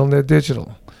in the middle, and they're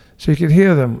digital. So you could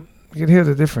hear them. You can hear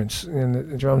the difference in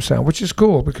the drum sound, which is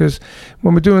cool because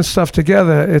when we're doing stuff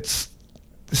together, it's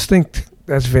distinct.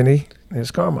 That's Vinny. There's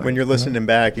Carmine. When you're listening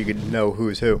back, you can know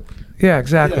who's who. Yeah,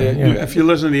 exactly. Yeah. If you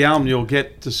listen to the album, you'll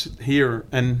get to hear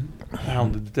and how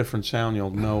the different sound.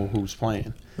 You'll know who's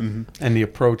playing and the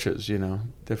approaches. You know,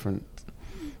 different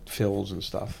fills and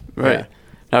stuff. Right. Yeah.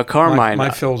 Now, Carmine. My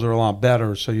fills are a lot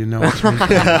better, so you know it's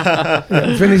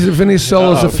me. Vinny's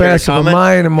solos are faster, but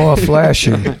mine are more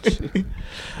flashy.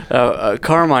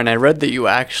 Carmine, I read that you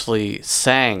actually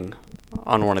sang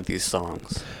on one of these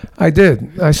songs. I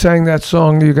did. I sang that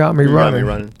song, "You Got Me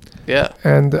Running." Yeah.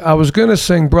 And I was gonna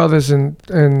sing "Brothers" in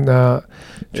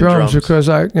drums because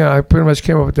I pretty much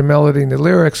came up with the melody and the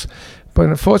lyrics. But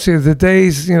unfortunately, the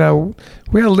days, we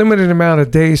had a limited amount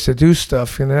of days to do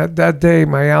stuff. That day,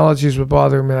 my allergies were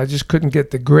bothering me. I just couldn't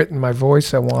get the grit in my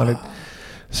voice I wanted.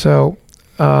 So,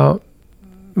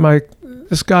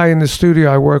 this guy in the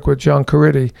studio I work with, John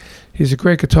Caridi, he's a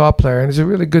great guitar player and he's a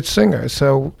really good singer.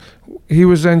 So he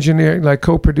was engineering, like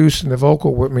co-producing the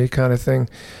vocal with me kind of thing.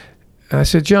 And I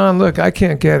said, "John, look, I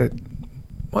can't get it.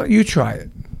 Why don't you try it,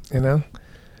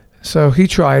 So he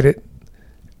tried it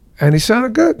and he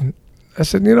sounded good. I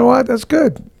said, "You know what? That's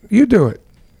good. You do it."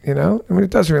 It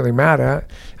doesn't really matter.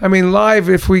 I mean, live,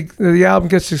 if the album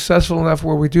gets successful enough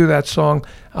where we do that song,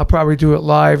 I'll probably do it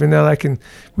live, and then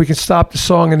we can stop the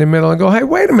song in the middle and go, "Hey,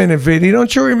 wait a minute, Vinny,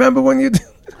 don't you remember when you did?"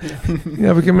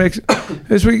 We can make,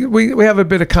 we have a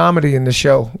bit of comedy in the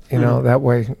show, that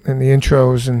way, in the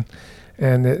intros, and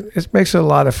it makes it a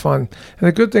lot of fun. And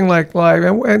the good thing, like live,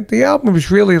 and the album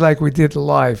was really like we did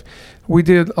live. We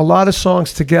did a lot of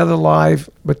songs together live,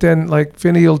 but then like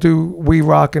Vinny will do "We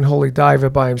Rock" and "Holy Diver"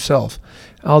 by himself.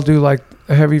 I'll do like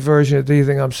a heavy version of "Do You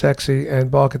Think I'm Sexy" and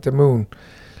 "Bark at the Moon"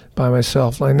 by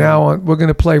myself. Like now we're going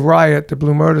to play "Riot," the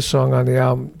Blue Murder song on the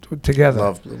album together.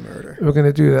 Love Blue Murder. We're going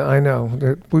to do that. I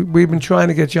know. We've been trying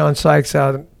to get John Sykes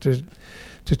out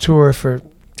to tour for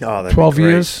 12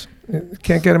 years.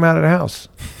 Can't get him out of the house.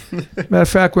 Matter of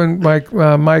fact, when Mike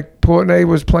Portnoy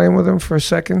was playing with him for a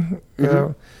second,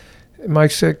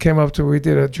 Mike came up to, we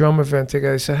did a drum event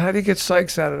together. He said, "How do you get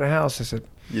Sykes out of the house?" I said,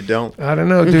 "You don't." "I don't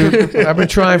know, dude. I've been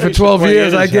trying for 12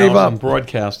 years. I gave up."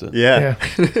 Broadcast it. Yeah.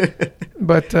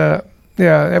 But,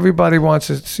 everybody wants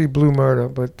to see Blue Murder,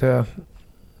 but,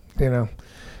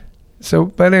 So,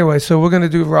 but anyway, so we're going to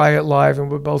do Riot live,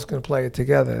 and we're both going to play it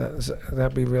together.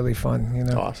 That'd be really fun,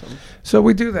 Awesome. So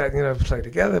we do that, play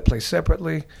together, play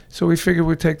separately. So we figured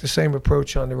we'd take the same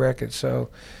approach on the record. So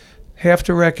half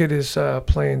the record is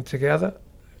playing together,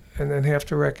 and then half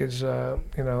the record's,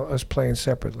 us playing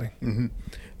separately. Mm-hmm.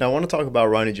 Now, I want to talk about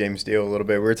Ronnie James Dio a little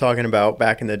bit. We were talking about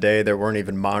back in the day, there weren't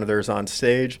even monitors on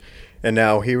stage. And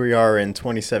now here we are in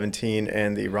 2017,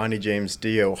 and the Ronnie James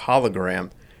Dio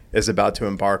hologram is about to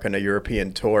embark on a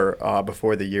European tour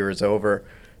before the year is over.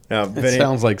 Now, It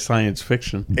sounds like science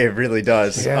fiction. It really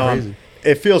does. Yeah.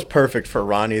 It feels perfect for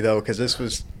Ronnie, though, because this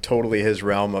was totally his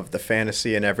realm of the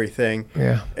fantasy and everything.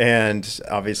 Yeah. And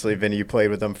obviously, Vinny, you played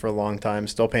with him for a long time.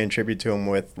 Still paying tribute to him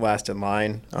with Last in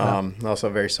Line. Also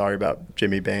very sorry about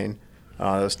Jimmy Bain.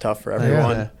 That was tough for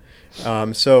everyone.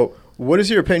 Yeah. So what is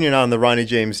your opinion on the Ronnie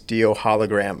James Dio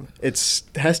hologram? It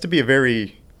has to be a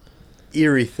very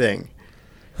eerie thing.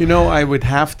 I would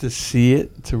have to see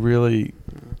it to really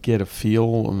get a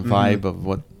feel and vibe of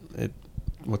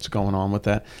what's going on with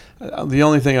that. The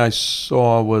only thing I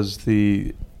saw was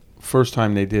the first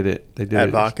time they did it. They did At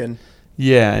it. Wacken?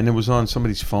 Yeah, and it was on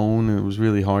somebody's phone, and it was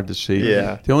really hard to see.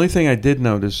 Yeah. The only thing I did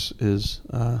notice is,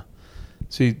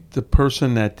 the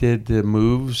person that did the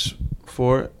moves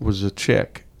for it was a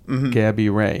chick, Gabby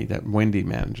Ray, that Wendy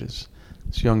manages.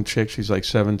 This young chick, she's like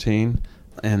 17.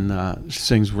 And she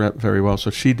sings very well.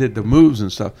 So she did the moves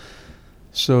and stuff.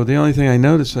 So the only thing I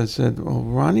noticed, I said, "Well,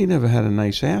 Ronnie never had a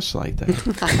nice ass like that."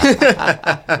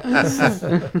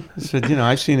 I said,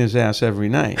 I've seen his ass every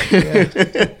night. Yeah.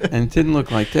 And it didn't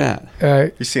look like that.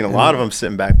 You've seen a lot of them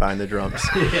sitting back behind the drums.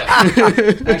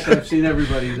 Actually, I've seen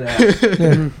everybody's ass.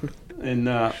 And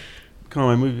come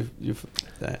on, move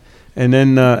that. And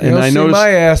then and I noticed my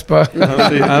ass, but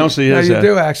I don't see his no, you ass.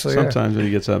 do actually. Sometimes when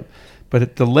he gets up.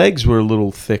 But the legs were a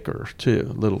little thicker, too,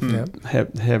 a little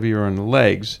heavier on the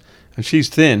legs. And she's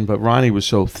thin, but Ronnie was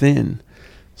so thin.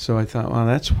 So I thought, well,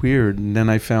 that's weird. And then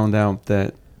I found out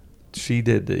that she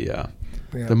did the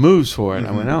moves for it.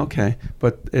 I went, okay.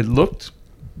 But it looked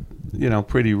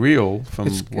pretty real from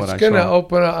It's what I going to saw.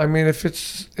 open up. I mean,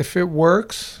 if it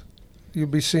works, you'll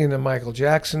be seeing the Michael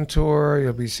Jackson tour.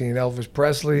 You'll be seeing Elvis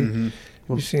Presley.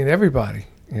 You'll be seeing everybody.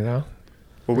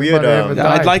 Well, we had Everybody ever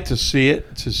I'd died. like to see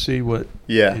it, to see what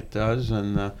it does,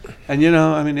 and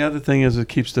the other thing is it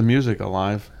keeps the music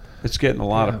alive. It's getting a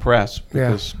lot of press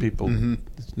because people.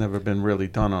 It's never been really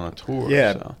done on a tour.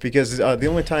 Yeah, so. because the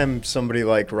only time somebody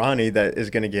like Ronnie that is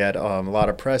going to get a lot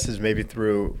of press is maybe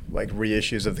through like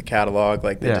reissues of the catalog,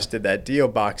 like they just did that Dio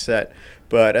box set.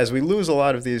 But as we lose a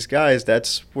lot of these guys,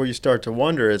 that's where you start to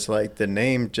wonder. It's like the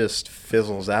name just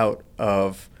fizzles out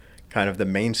of kind of the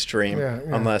mainstream,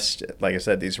 unless, like I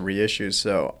said, these reissues.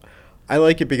 So I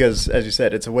like it because, as you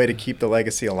said, it's a way to keep the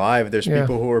legacy alive. There's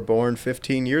people who were born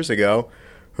 15 years ago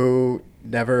who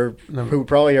who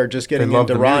probably are just getting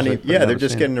into Ronnie. Music, they're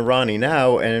just getting into Ronnie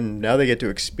now, and now they get to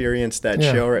experience that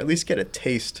show, or at least get a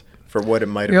taste for what it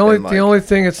might have been like. The only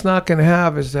thing it's not going to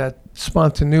have is that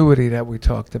spontaneity that we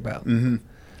talked about.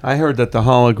 I heard that the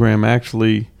hologram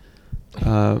actually,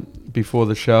 before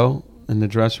the show, in the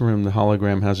dressing room, the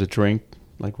hologram has a drink,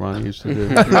 like Ronnie used to do.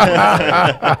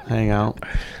 Hang out.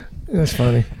 That's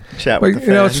funny. Chat But with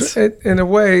the fans. in a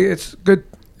way, it's good.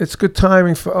 It's good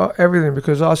timing for everything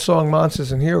because our song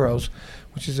 "Monsters and Heroes,"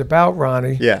 which is about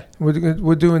Ronnie,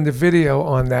 we're doing the video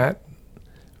on that,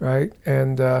 right?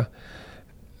 And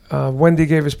Wendy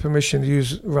gave us permission to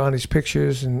use Ronnie's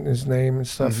pictures and his name and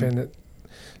stuff in it.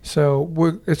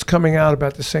 So it's coming out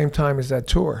about the same time as that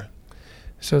tour.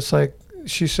 So it's like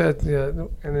she said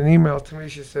in an email to me,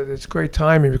 she said it's great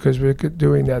timing because we're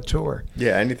doing that tour.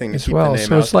 Yeah, anything to as keep well. the name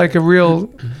So out it's like a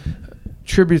real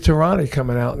tribute to Ronnie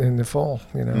coming out in the fall,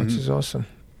 which is awesome.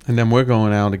 And then we're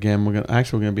going out again. We're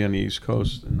gonna be on the East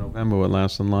Coast in November with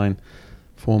Last in Line,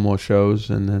 4 more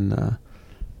shows, and then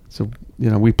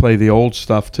we play the old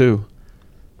stuff too.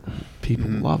 People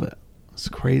love it. It's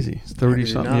crazy. It's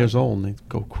 30-something years old and they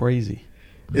go crazy.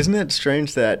 Isn't it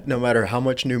strange that no matter how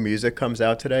much new music comes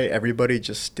out today, everybody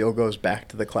just still goes back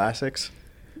to the classics?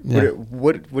 Yeah.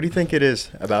 What do you think it is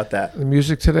about that? The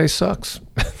music today sucks.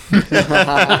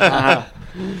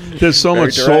 There's so Very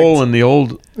much direct. soul in the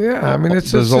old. Yeah, I mean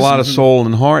There's a lot of soul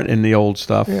and heart in the old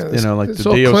stuff. Like it's the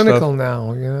all Dio clinical stuff.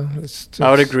 now. It's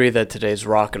I would agree that today's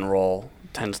rock and roll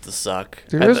tends to suck.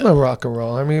 There is no rock and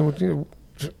roll. I mean,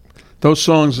 Those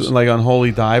songs like on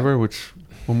Holy Diver, which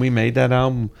when we made that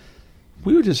album,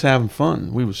 we were just having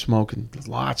fun. We were smoking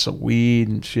lots of weed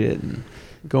and shit and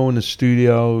going to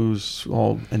studios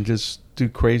and just do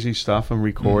crazy stuff and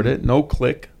record it. No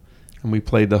click. And we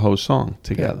played the whole song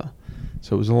together.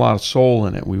 So it was a lot of soul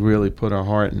in it. We really put our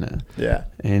heart in it. Yeah.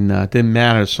 And it didn't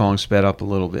matter if the song sped up a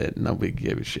little bit. Nobody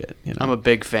gave a shit. I'm a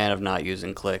big fan of not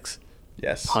using clicks.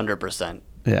 Yes. 100%.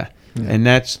 Yeah. And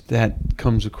that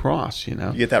comes across, You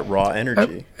get that raw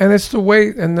energy. and it's the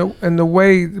way the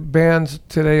way the bands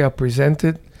today are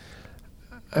presented.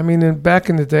 I mean, back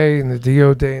in the day, in the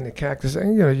Dio day, in the Cactus,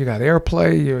 you got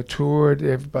airplay, you toured,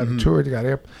 everybody toured, you got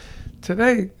air.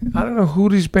 Today, I don't know who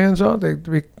these bands are.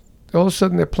 They all of a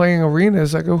sudden they're playing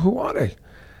arenas. I go, who are they?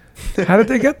 How did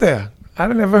they get there?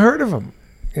 I'd never heard of them.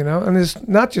 And there's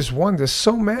not just one. There's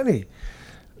so many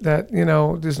that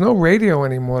there's no radio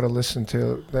anymore to listen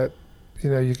to. That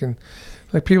you can,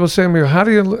 like people say to me, how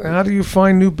do you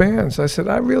find new bands? I said,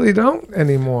 I really don't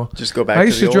anymore. Just go back. I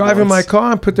used to the old drive in my ones.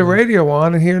 car and put the radio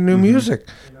on and hear new music.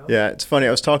 Yeah, it's funny.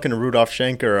 I was talking to Rudolf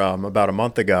Schenker about a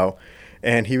month ago,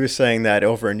 and he was saying that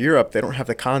over in Europe, they don't have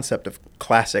the concept of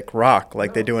classic rock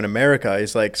like they do in America.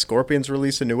 He's like, Scorpions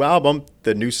release a new album,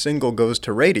 the new single goes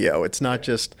to radio. It's not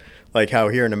just like how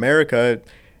here in America,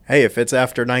 hey, if it's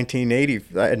after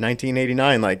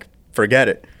 1989, like, forget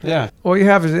it. Yeah. All you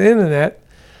have is the internet,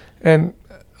 and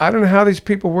I don't know how these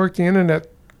people work the internet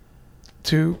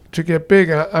to get big.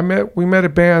 We met a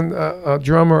band, a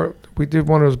drummer. We did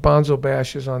one of those Bonzo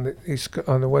bashes on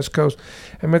the West Coast.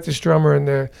 I met this drummer,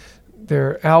 and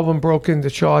their album broke into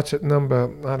charts at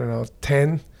number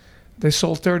 10. They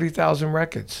sold 30,000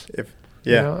 records.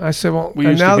 I said, well, we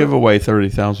used to give away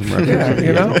 30,000 records.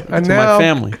 And to now my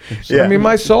family. So. I mean,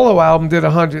 my solo album did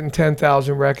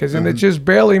 110,000 records, and it just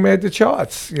barely made the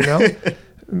charts. It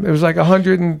was like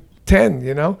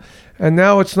 110. And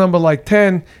now it's number like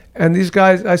 10. And these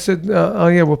guys, I said,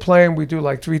 we're playing. We do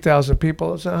like 3,000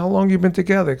 people. I said, how long you been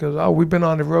together? Because we've been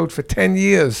on the road for 10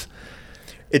 years.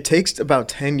 It takes about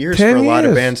 10 years for a lot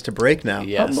of bands to break now.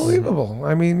 Yes. Unbelievable.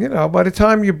 I mean, by the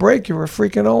time you break, you're a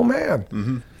freaking old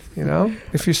man.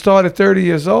 If you start at 30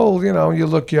 years old, you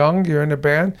look young, you're in a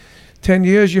band. 10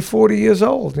 years, you're 40 years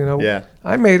old. Yeah.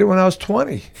 I made it when I was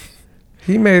 20.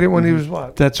 He made it when he was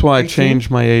what? That's why 18? I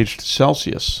changed my age to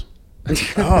Celsius.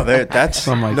 Oh, that's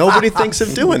I'm like, nobody thinks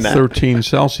of doing that. 13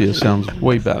 Celsius sounds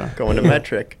way better. Going to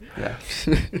metric. Yeah.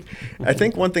 I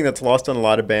think one thing that's lost on a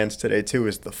lot of bands today too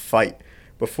is the fight.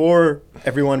 Before,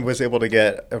 everyone was able to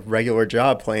get a regular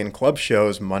job playing club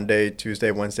shows Monday, Tuesday,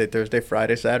 Wednesday, Thursday,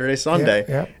 Friday, Saturday, Sunday.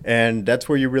 Yeah. And that's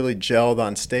where you really gelled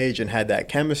on stage and had that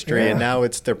chemistry. Yeah. And now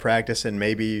it's they're practicing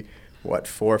maybe, 4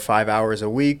 or 5 hours a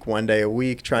week, 1 day a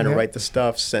week, trying to Yeah. write the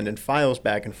stuff, sending files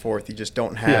back and forth. You just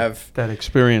don't have that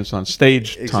experience on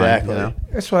stage time. Exactly. You know?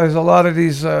 That's why there's a lot of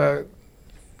these the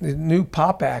new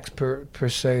pop acts per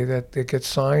se that they get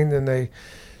signed and they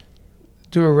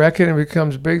do a record and it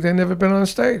becomes big. They've never been on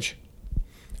stage.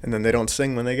 and then they don't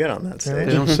sing when they get on that stage.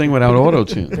 They don't sing without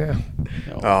auto-tune. Yeah.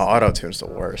 You know? Oh, auto-tune's the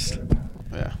worst.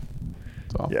 Yeah.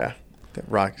 So, Yeah.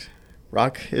 Rock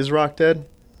is rock dead?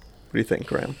 What do you think,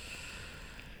 Graham?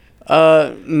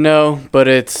 No, but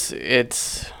it's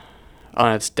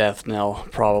on its death knell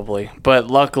probably. But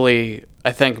luckily,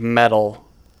 I think metal,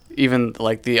 even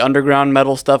like the underground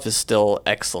metal stuff, is still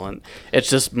excellent. It's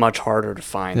just much harder to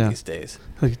find Yeah. these days.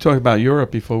 Like you talked about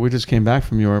Europe before. We just came back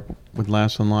from Europe with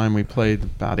Last in Line. We played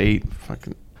about 8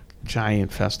 fucking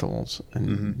giant festivals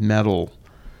and metal,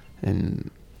 and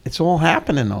it's all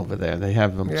happening over there. They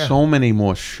have Yeah. so many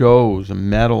more shows and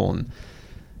metal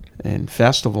and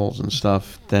festivals and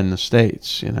stuff than the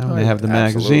States. You know, Oh, they have the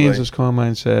absolutely. magazines, as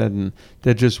Carmine said, and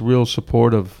they're just real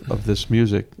supportive of this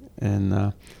music,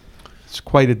 and it's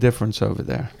quite a difference over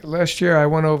there. Last year I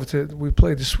went over we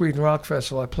played the Sweden Rock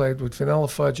Festival. I played with Vanilla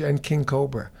Fudge and King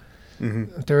Cobra.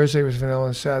 Mm-hmm. Thursday was Vanilla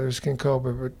and Saturday was King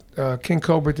Cobra. But King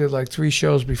Cobra did like 3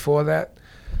 shows before that,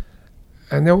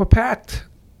 and they were packed,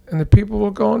 and the people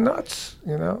were going nuts.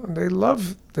 You know, and they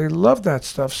love that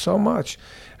stuff so much.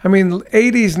 I mean,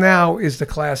 80s now is the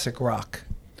classic rock.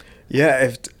 Yeah,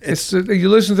 if It's you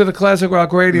listen to the classic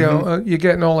rock radio, Mm-hmm. you're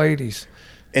getting all 80s.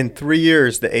 in 3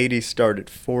 years, the 80s started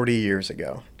 40 years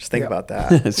ago. Just think Yeah. about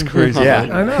that. It's crazy. Yeah.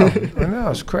 I know,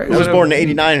 it's crazy. I was born in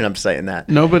 89 and I'm saying that.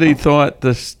 Nobody thought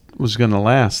this was going to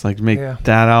last. Like, make Yeah.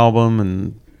 that album,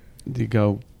 and you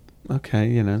go, okay,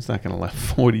 you know, it's not going to last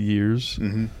 40 years.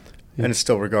 Mm-hmm. And it's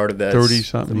still regarded as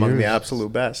 30-something among the years.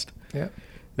 absolute best. Yeah.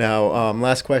 Now,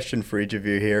 last question for each of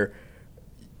you here.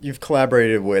 You've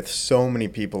collaborated with so many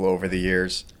people over the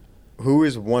years. Who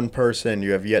is one person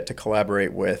you have yet to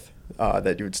collaborate with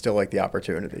that you would still like the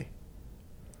opportunity?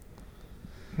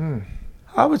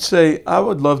 I would say I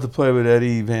would love to play with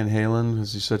Eddie Van Halen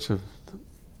because he's such a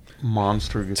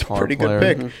monster guitar pretty good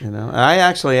player. pick. You know, and I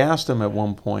actually asked him at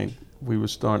one point. We were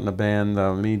starting a band,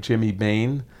 me and Jimmy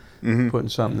Bain, putting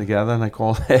something together, and I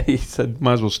called Eddie. He said,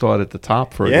 "Might as well start at the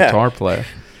top for a Yeah. guitar player."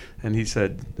 And he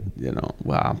said, "You know,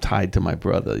 well, I'm tied to my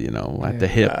brother, you know, at the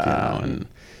hip, you know." And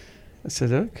I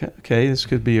said, "Okay, this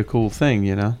could be a cool thing,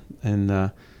 you know."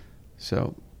 And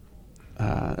so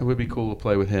it would be cool to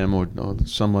play with him or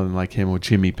someone like him, or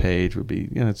Jimmy Page would be,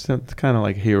 you know, it's kind of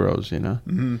like heroes, you know.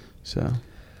 Mm-hmm. So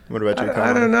What about you, I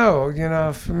Colin? don't know. You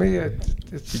know, for me,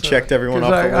 it's. You checked everyone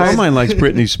 'cause off the I- list? Carmine likes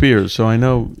Britney Spears, so I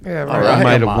know Yeah, All right. right. I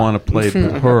might Come have on. wanted to play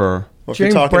with her. Well, if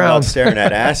James you're talking Brown. about staring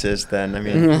at asses, then, I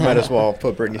mean, you might as well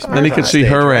put Britney Spears Then he on could the see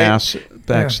stage, her right? ass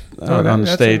back Yeah. Oh, on the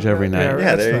that's stage every night.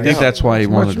 Yeah, there you I think go. that's why he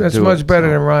wanted to It's do much it. better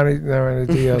so. than Ronnie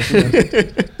Diaz. You know.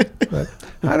 But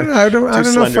I don't know. I don't know if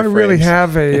slender I really frames.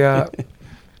 have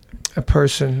a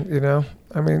person. You know.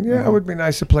 I mean, yeah, it would be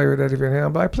nice to play with Eddie Van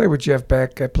Halen, but I play with Jeff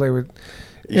Beck. I play with.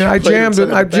 You know, I play with jammed some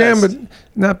with. of I the jammed best. with.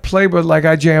 Not play, but like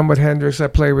I jam with Hendrix. I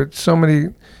play with so many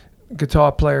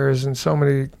guitar players and so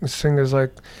many singers.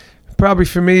 Like, probably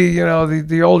for me, you know,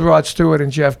 the old Rod Stewart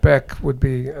and Jeff Beck would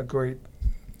be a great.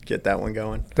 Get that one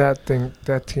going. That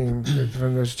team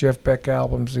from those Jeff Beck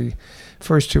albums, the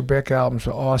first 2 Beck albums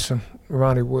were awesome.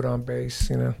 Ronnie Wood on bass,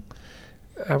 you know,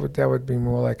 that would be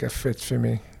more like a fit for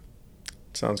me.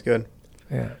 Sounds good.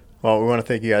 Yeah. Well, we want to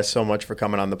thank you guys so much for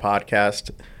coming on the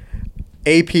podcast.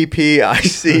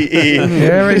 APPICE.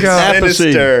 There we go.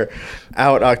 Sinister.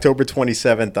 Out October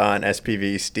 27th on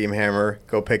SPV Steamhammer.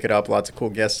 Go pick it up. Lots of cool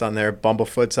guests on there.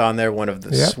 Bumblefoot's on there, one of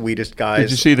the Yep. sweetest guys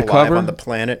Did you see the alive cover? on the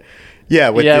planet. Yeah,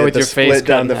 with Yeah, the, with the your split face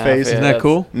down cut the in half, face. yeah. Isn't that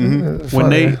cool?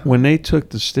 Mhm. When they took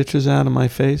the stitches out of my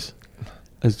face,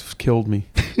 it killed me.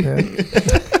 Yeah.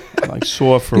 Like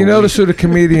sore for You a notice week. who the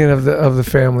comedian of the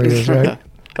family is, right?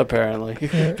 Apparently. I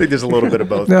think there's a little bit of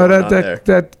both. No, going on there.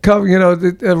 that cover. You know,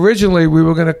 originally we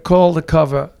were going to call the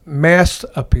cover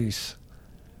 "Masterpiece,"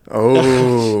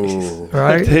 Oh.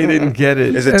 right? They didn't get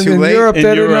it. Is it And too in late? Europe, In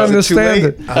they didn't Europe. Is it too understand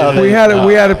late? it.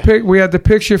 Oh, We had the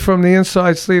picture from the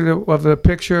inside sleeve of the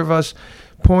picture of us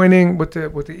pointing with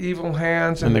the evil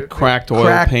hands And the cracked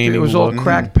oil painting It was all look.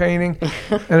 cracked painting,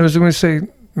 and it was going to say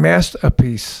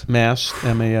Masterpiece. Mast,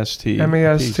 M-A-S-T.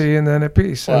 M-A-S-T, and then a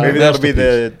piece. Wow. Maybe that'll be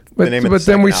the name of the But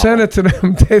then we second sent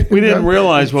album. it to them. We didn't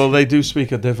realize, well, they do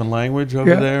speak a different language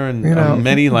over there, and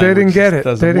many languages. They didn't get it.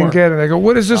 Doesn't They didn't work. get it. They go,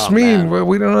 what does this Oh, mean? man. Well,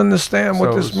 we don't understand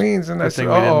what So this it was means. And I Good said,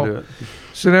 thing we didn't do oh. it.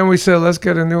 So then we said, let's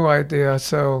get a new idea.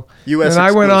 So US and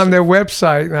I went on exclusive. their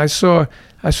website, and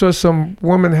I saw some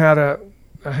woman had a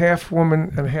half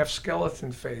woman and half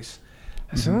skeleton face.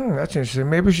 I said, that's interesting.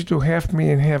 Maybe we should do half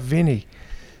me and half Vinny.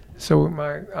 So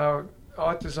our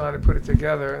art designer put it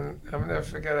together, and I'll never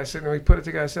forget. I said, when we put it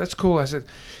together, I said, that's cool. I said,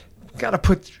 got to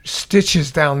put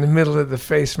stitches down the middle of the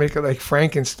face, make it like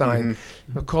Frankenstein.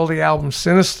 We'll call the album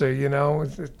Sinister,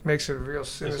 It makes it a real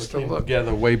sinister Came look.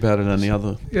 together way better than the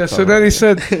other. Yeah, so cover. then he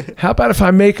said, how about if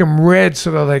I make them red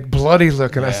so they're like bloody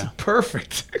looking? I Yeah. said,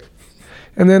 perfect.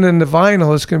 And then in the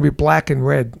vinyl, it's going to be black and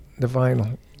red, the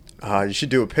vinyl. You should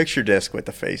do a picture disc with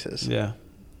the faces. Yeah,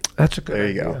 That's a good There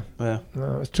you idea. go. yeah.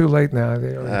 No, it's too late now.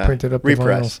 They already printed up the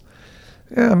repress.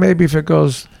 vinyls. Yeah, maybe if it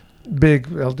goes big,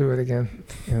 they'll do it again.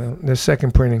 The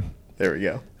second printing. There we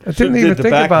go. I didn't Should've even did the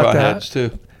think back of about our that. heads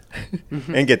too.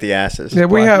 And get the asses. Yeah,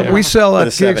 we Black, have we sell With at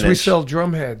a 7 gigs. We inch. sell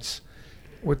drum heads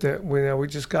with the. We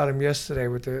just got them yesterday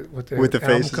with the With the album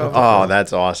faces. cover. Oh,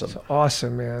 that's awesome.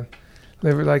 Awesome, man.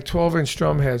 They were like 12-inch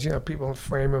drum heads. People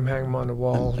frame them, hang them on the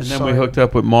wall. And then we sign hooked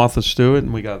up with Martha Stewart,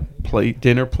 and we got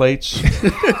dinner plates,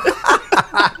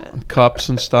 cups,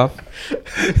 and stuff.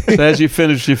 So as you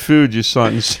finish your food, you're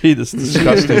starting to see this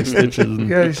disgusting stitches. And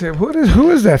Yeah, you say,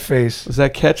 who is that face? is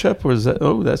that ketchup, or is that?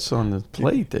 Oh, that's on the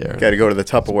plate there. Got to go to the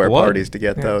Tupperware Blood. parties to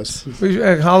get Yeah. those.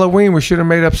 At Halloween, we should have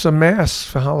made up some masks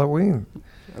for Halloween.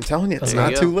 I'm telling you, it's There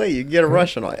you not go. too late. You can get a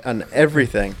rush on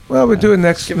everything. Well, we'll do it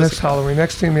next Give us next Halloween.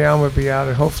 Next thing the album will be out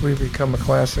and hopefully become a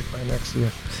classic by next year.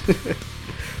 All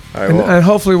right, And, well, and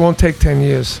hopefully it won't take 10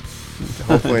 years.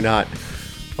 hopefully not.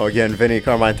 Well, again, Vinny,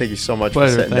 Carmine, thank you so much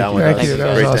Pleasure. for sitting Thank down you. with Thank us. you. That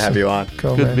was Great to awesome. have you on.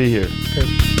 Cool, Good man. to be here. Good.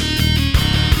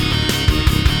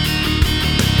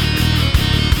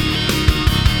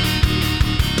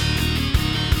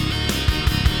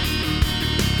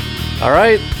 All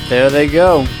right, there they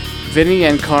go. Vinny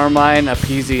and Carmine,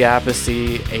 Appice,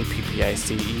 Appice,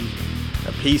 A-P-P-I-C-E,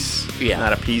 A piece, Yeah.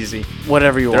 not a peasy.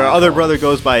 whatever you want. Their other brother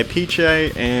goes by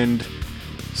Apiche, and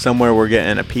somewhere we're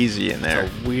getting a peasy in there.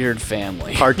 It's a weird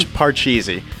family.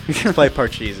 Parcheesi. Let's play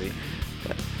Parcheesi.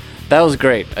 That was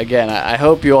great. Again, I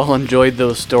hope you all enjoyed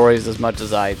those stories as much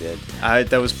as I did.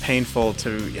 That was painful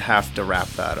to have to wrap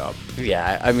that up.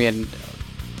 Yeah, I mean,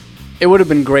 it would have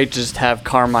been great to just have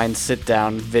Carmine sit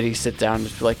down, Vinny sit down, and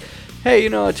just be like, hey,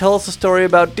 tell us a story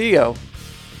about Dio.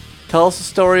 Tell us a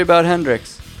story about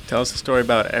Hendrix. Tell us a story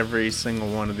about every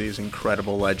single one of these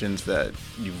incredible legends that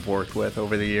you've worked with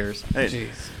over the years. Hey,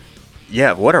 Jeez.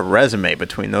 yeah, what a resume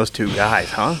between those two guys,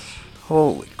 huh?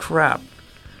 Holy crap.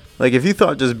 Like, if you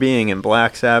thought just being in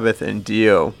Black Sabbath and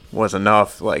Dio was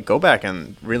enough, go back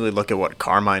and really look at what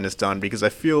Carmine has done, because I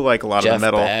feel like a lot of Jeff the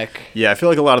metal... Beck. Yeah, I feel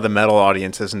like a lot of the metal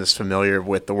audience isn't as familiar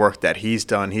with the work that he's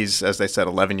done. He's, as they said,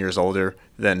 11 years older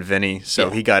than Vinny, so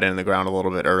Yeah. he got in the ground a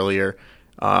little bit earlier.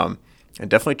 And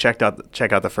definitely check out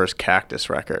the first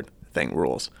Cactus record. Thing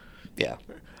rules. Yeah.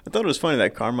 I thought it was funny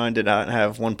that Carmine did not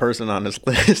have one person on his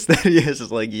list that he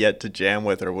has yet to jam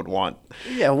with or would want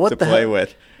Yeah, what to the play hell?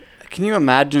 with. Can you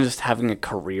imagine just having a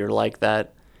career like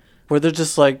that? Where they're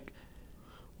just like,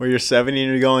 Where you're 70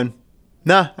 and you're going,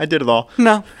 nah, I did it all.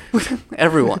 no.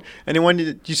 Everyone. Anyone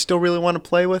you still really want to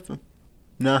play with?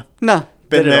 Nah. No.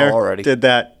 Been did there, it all already. did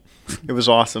that. It was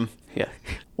awesome. Yeah.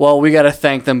 Well, we got to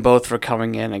thank them both for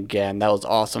coming in again. That was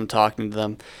awesome talking to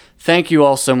them. Thank you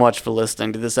all so much for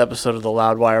listening to this episode of the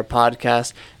Loudwire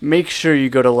podcast. Make sure you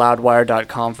go to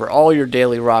loudwire.com for all your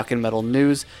daily rock and metal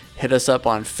news. Hit us up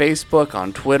on Facebook,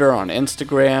 on Twitter, on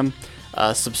Instagram.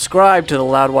 Subscribe to the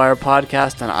Loudwire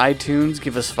podcast on iTunes.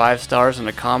 Give us 5 stars and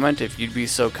a comment if you'd be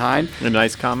so kind. A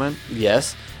nice comment.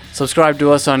 Yes. Subscribe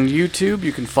to us on YouTube.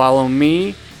 You can follow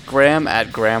me, Graham, at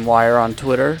GrahamWire on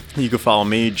Twitter. You can follow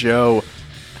me, Joe,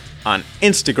 on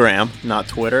Instagram, not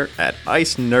Twitter, at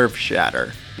Ice Nerve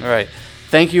Shatter. All right.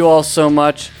 Thank you all so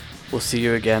much. We'll see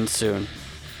you again soon.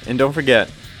 And don't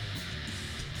forget,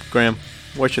 Graham,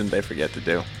 what shouldn't they forget to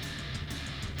do?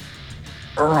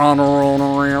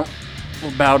 We're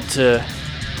about to...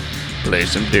 Play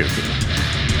some Dookie.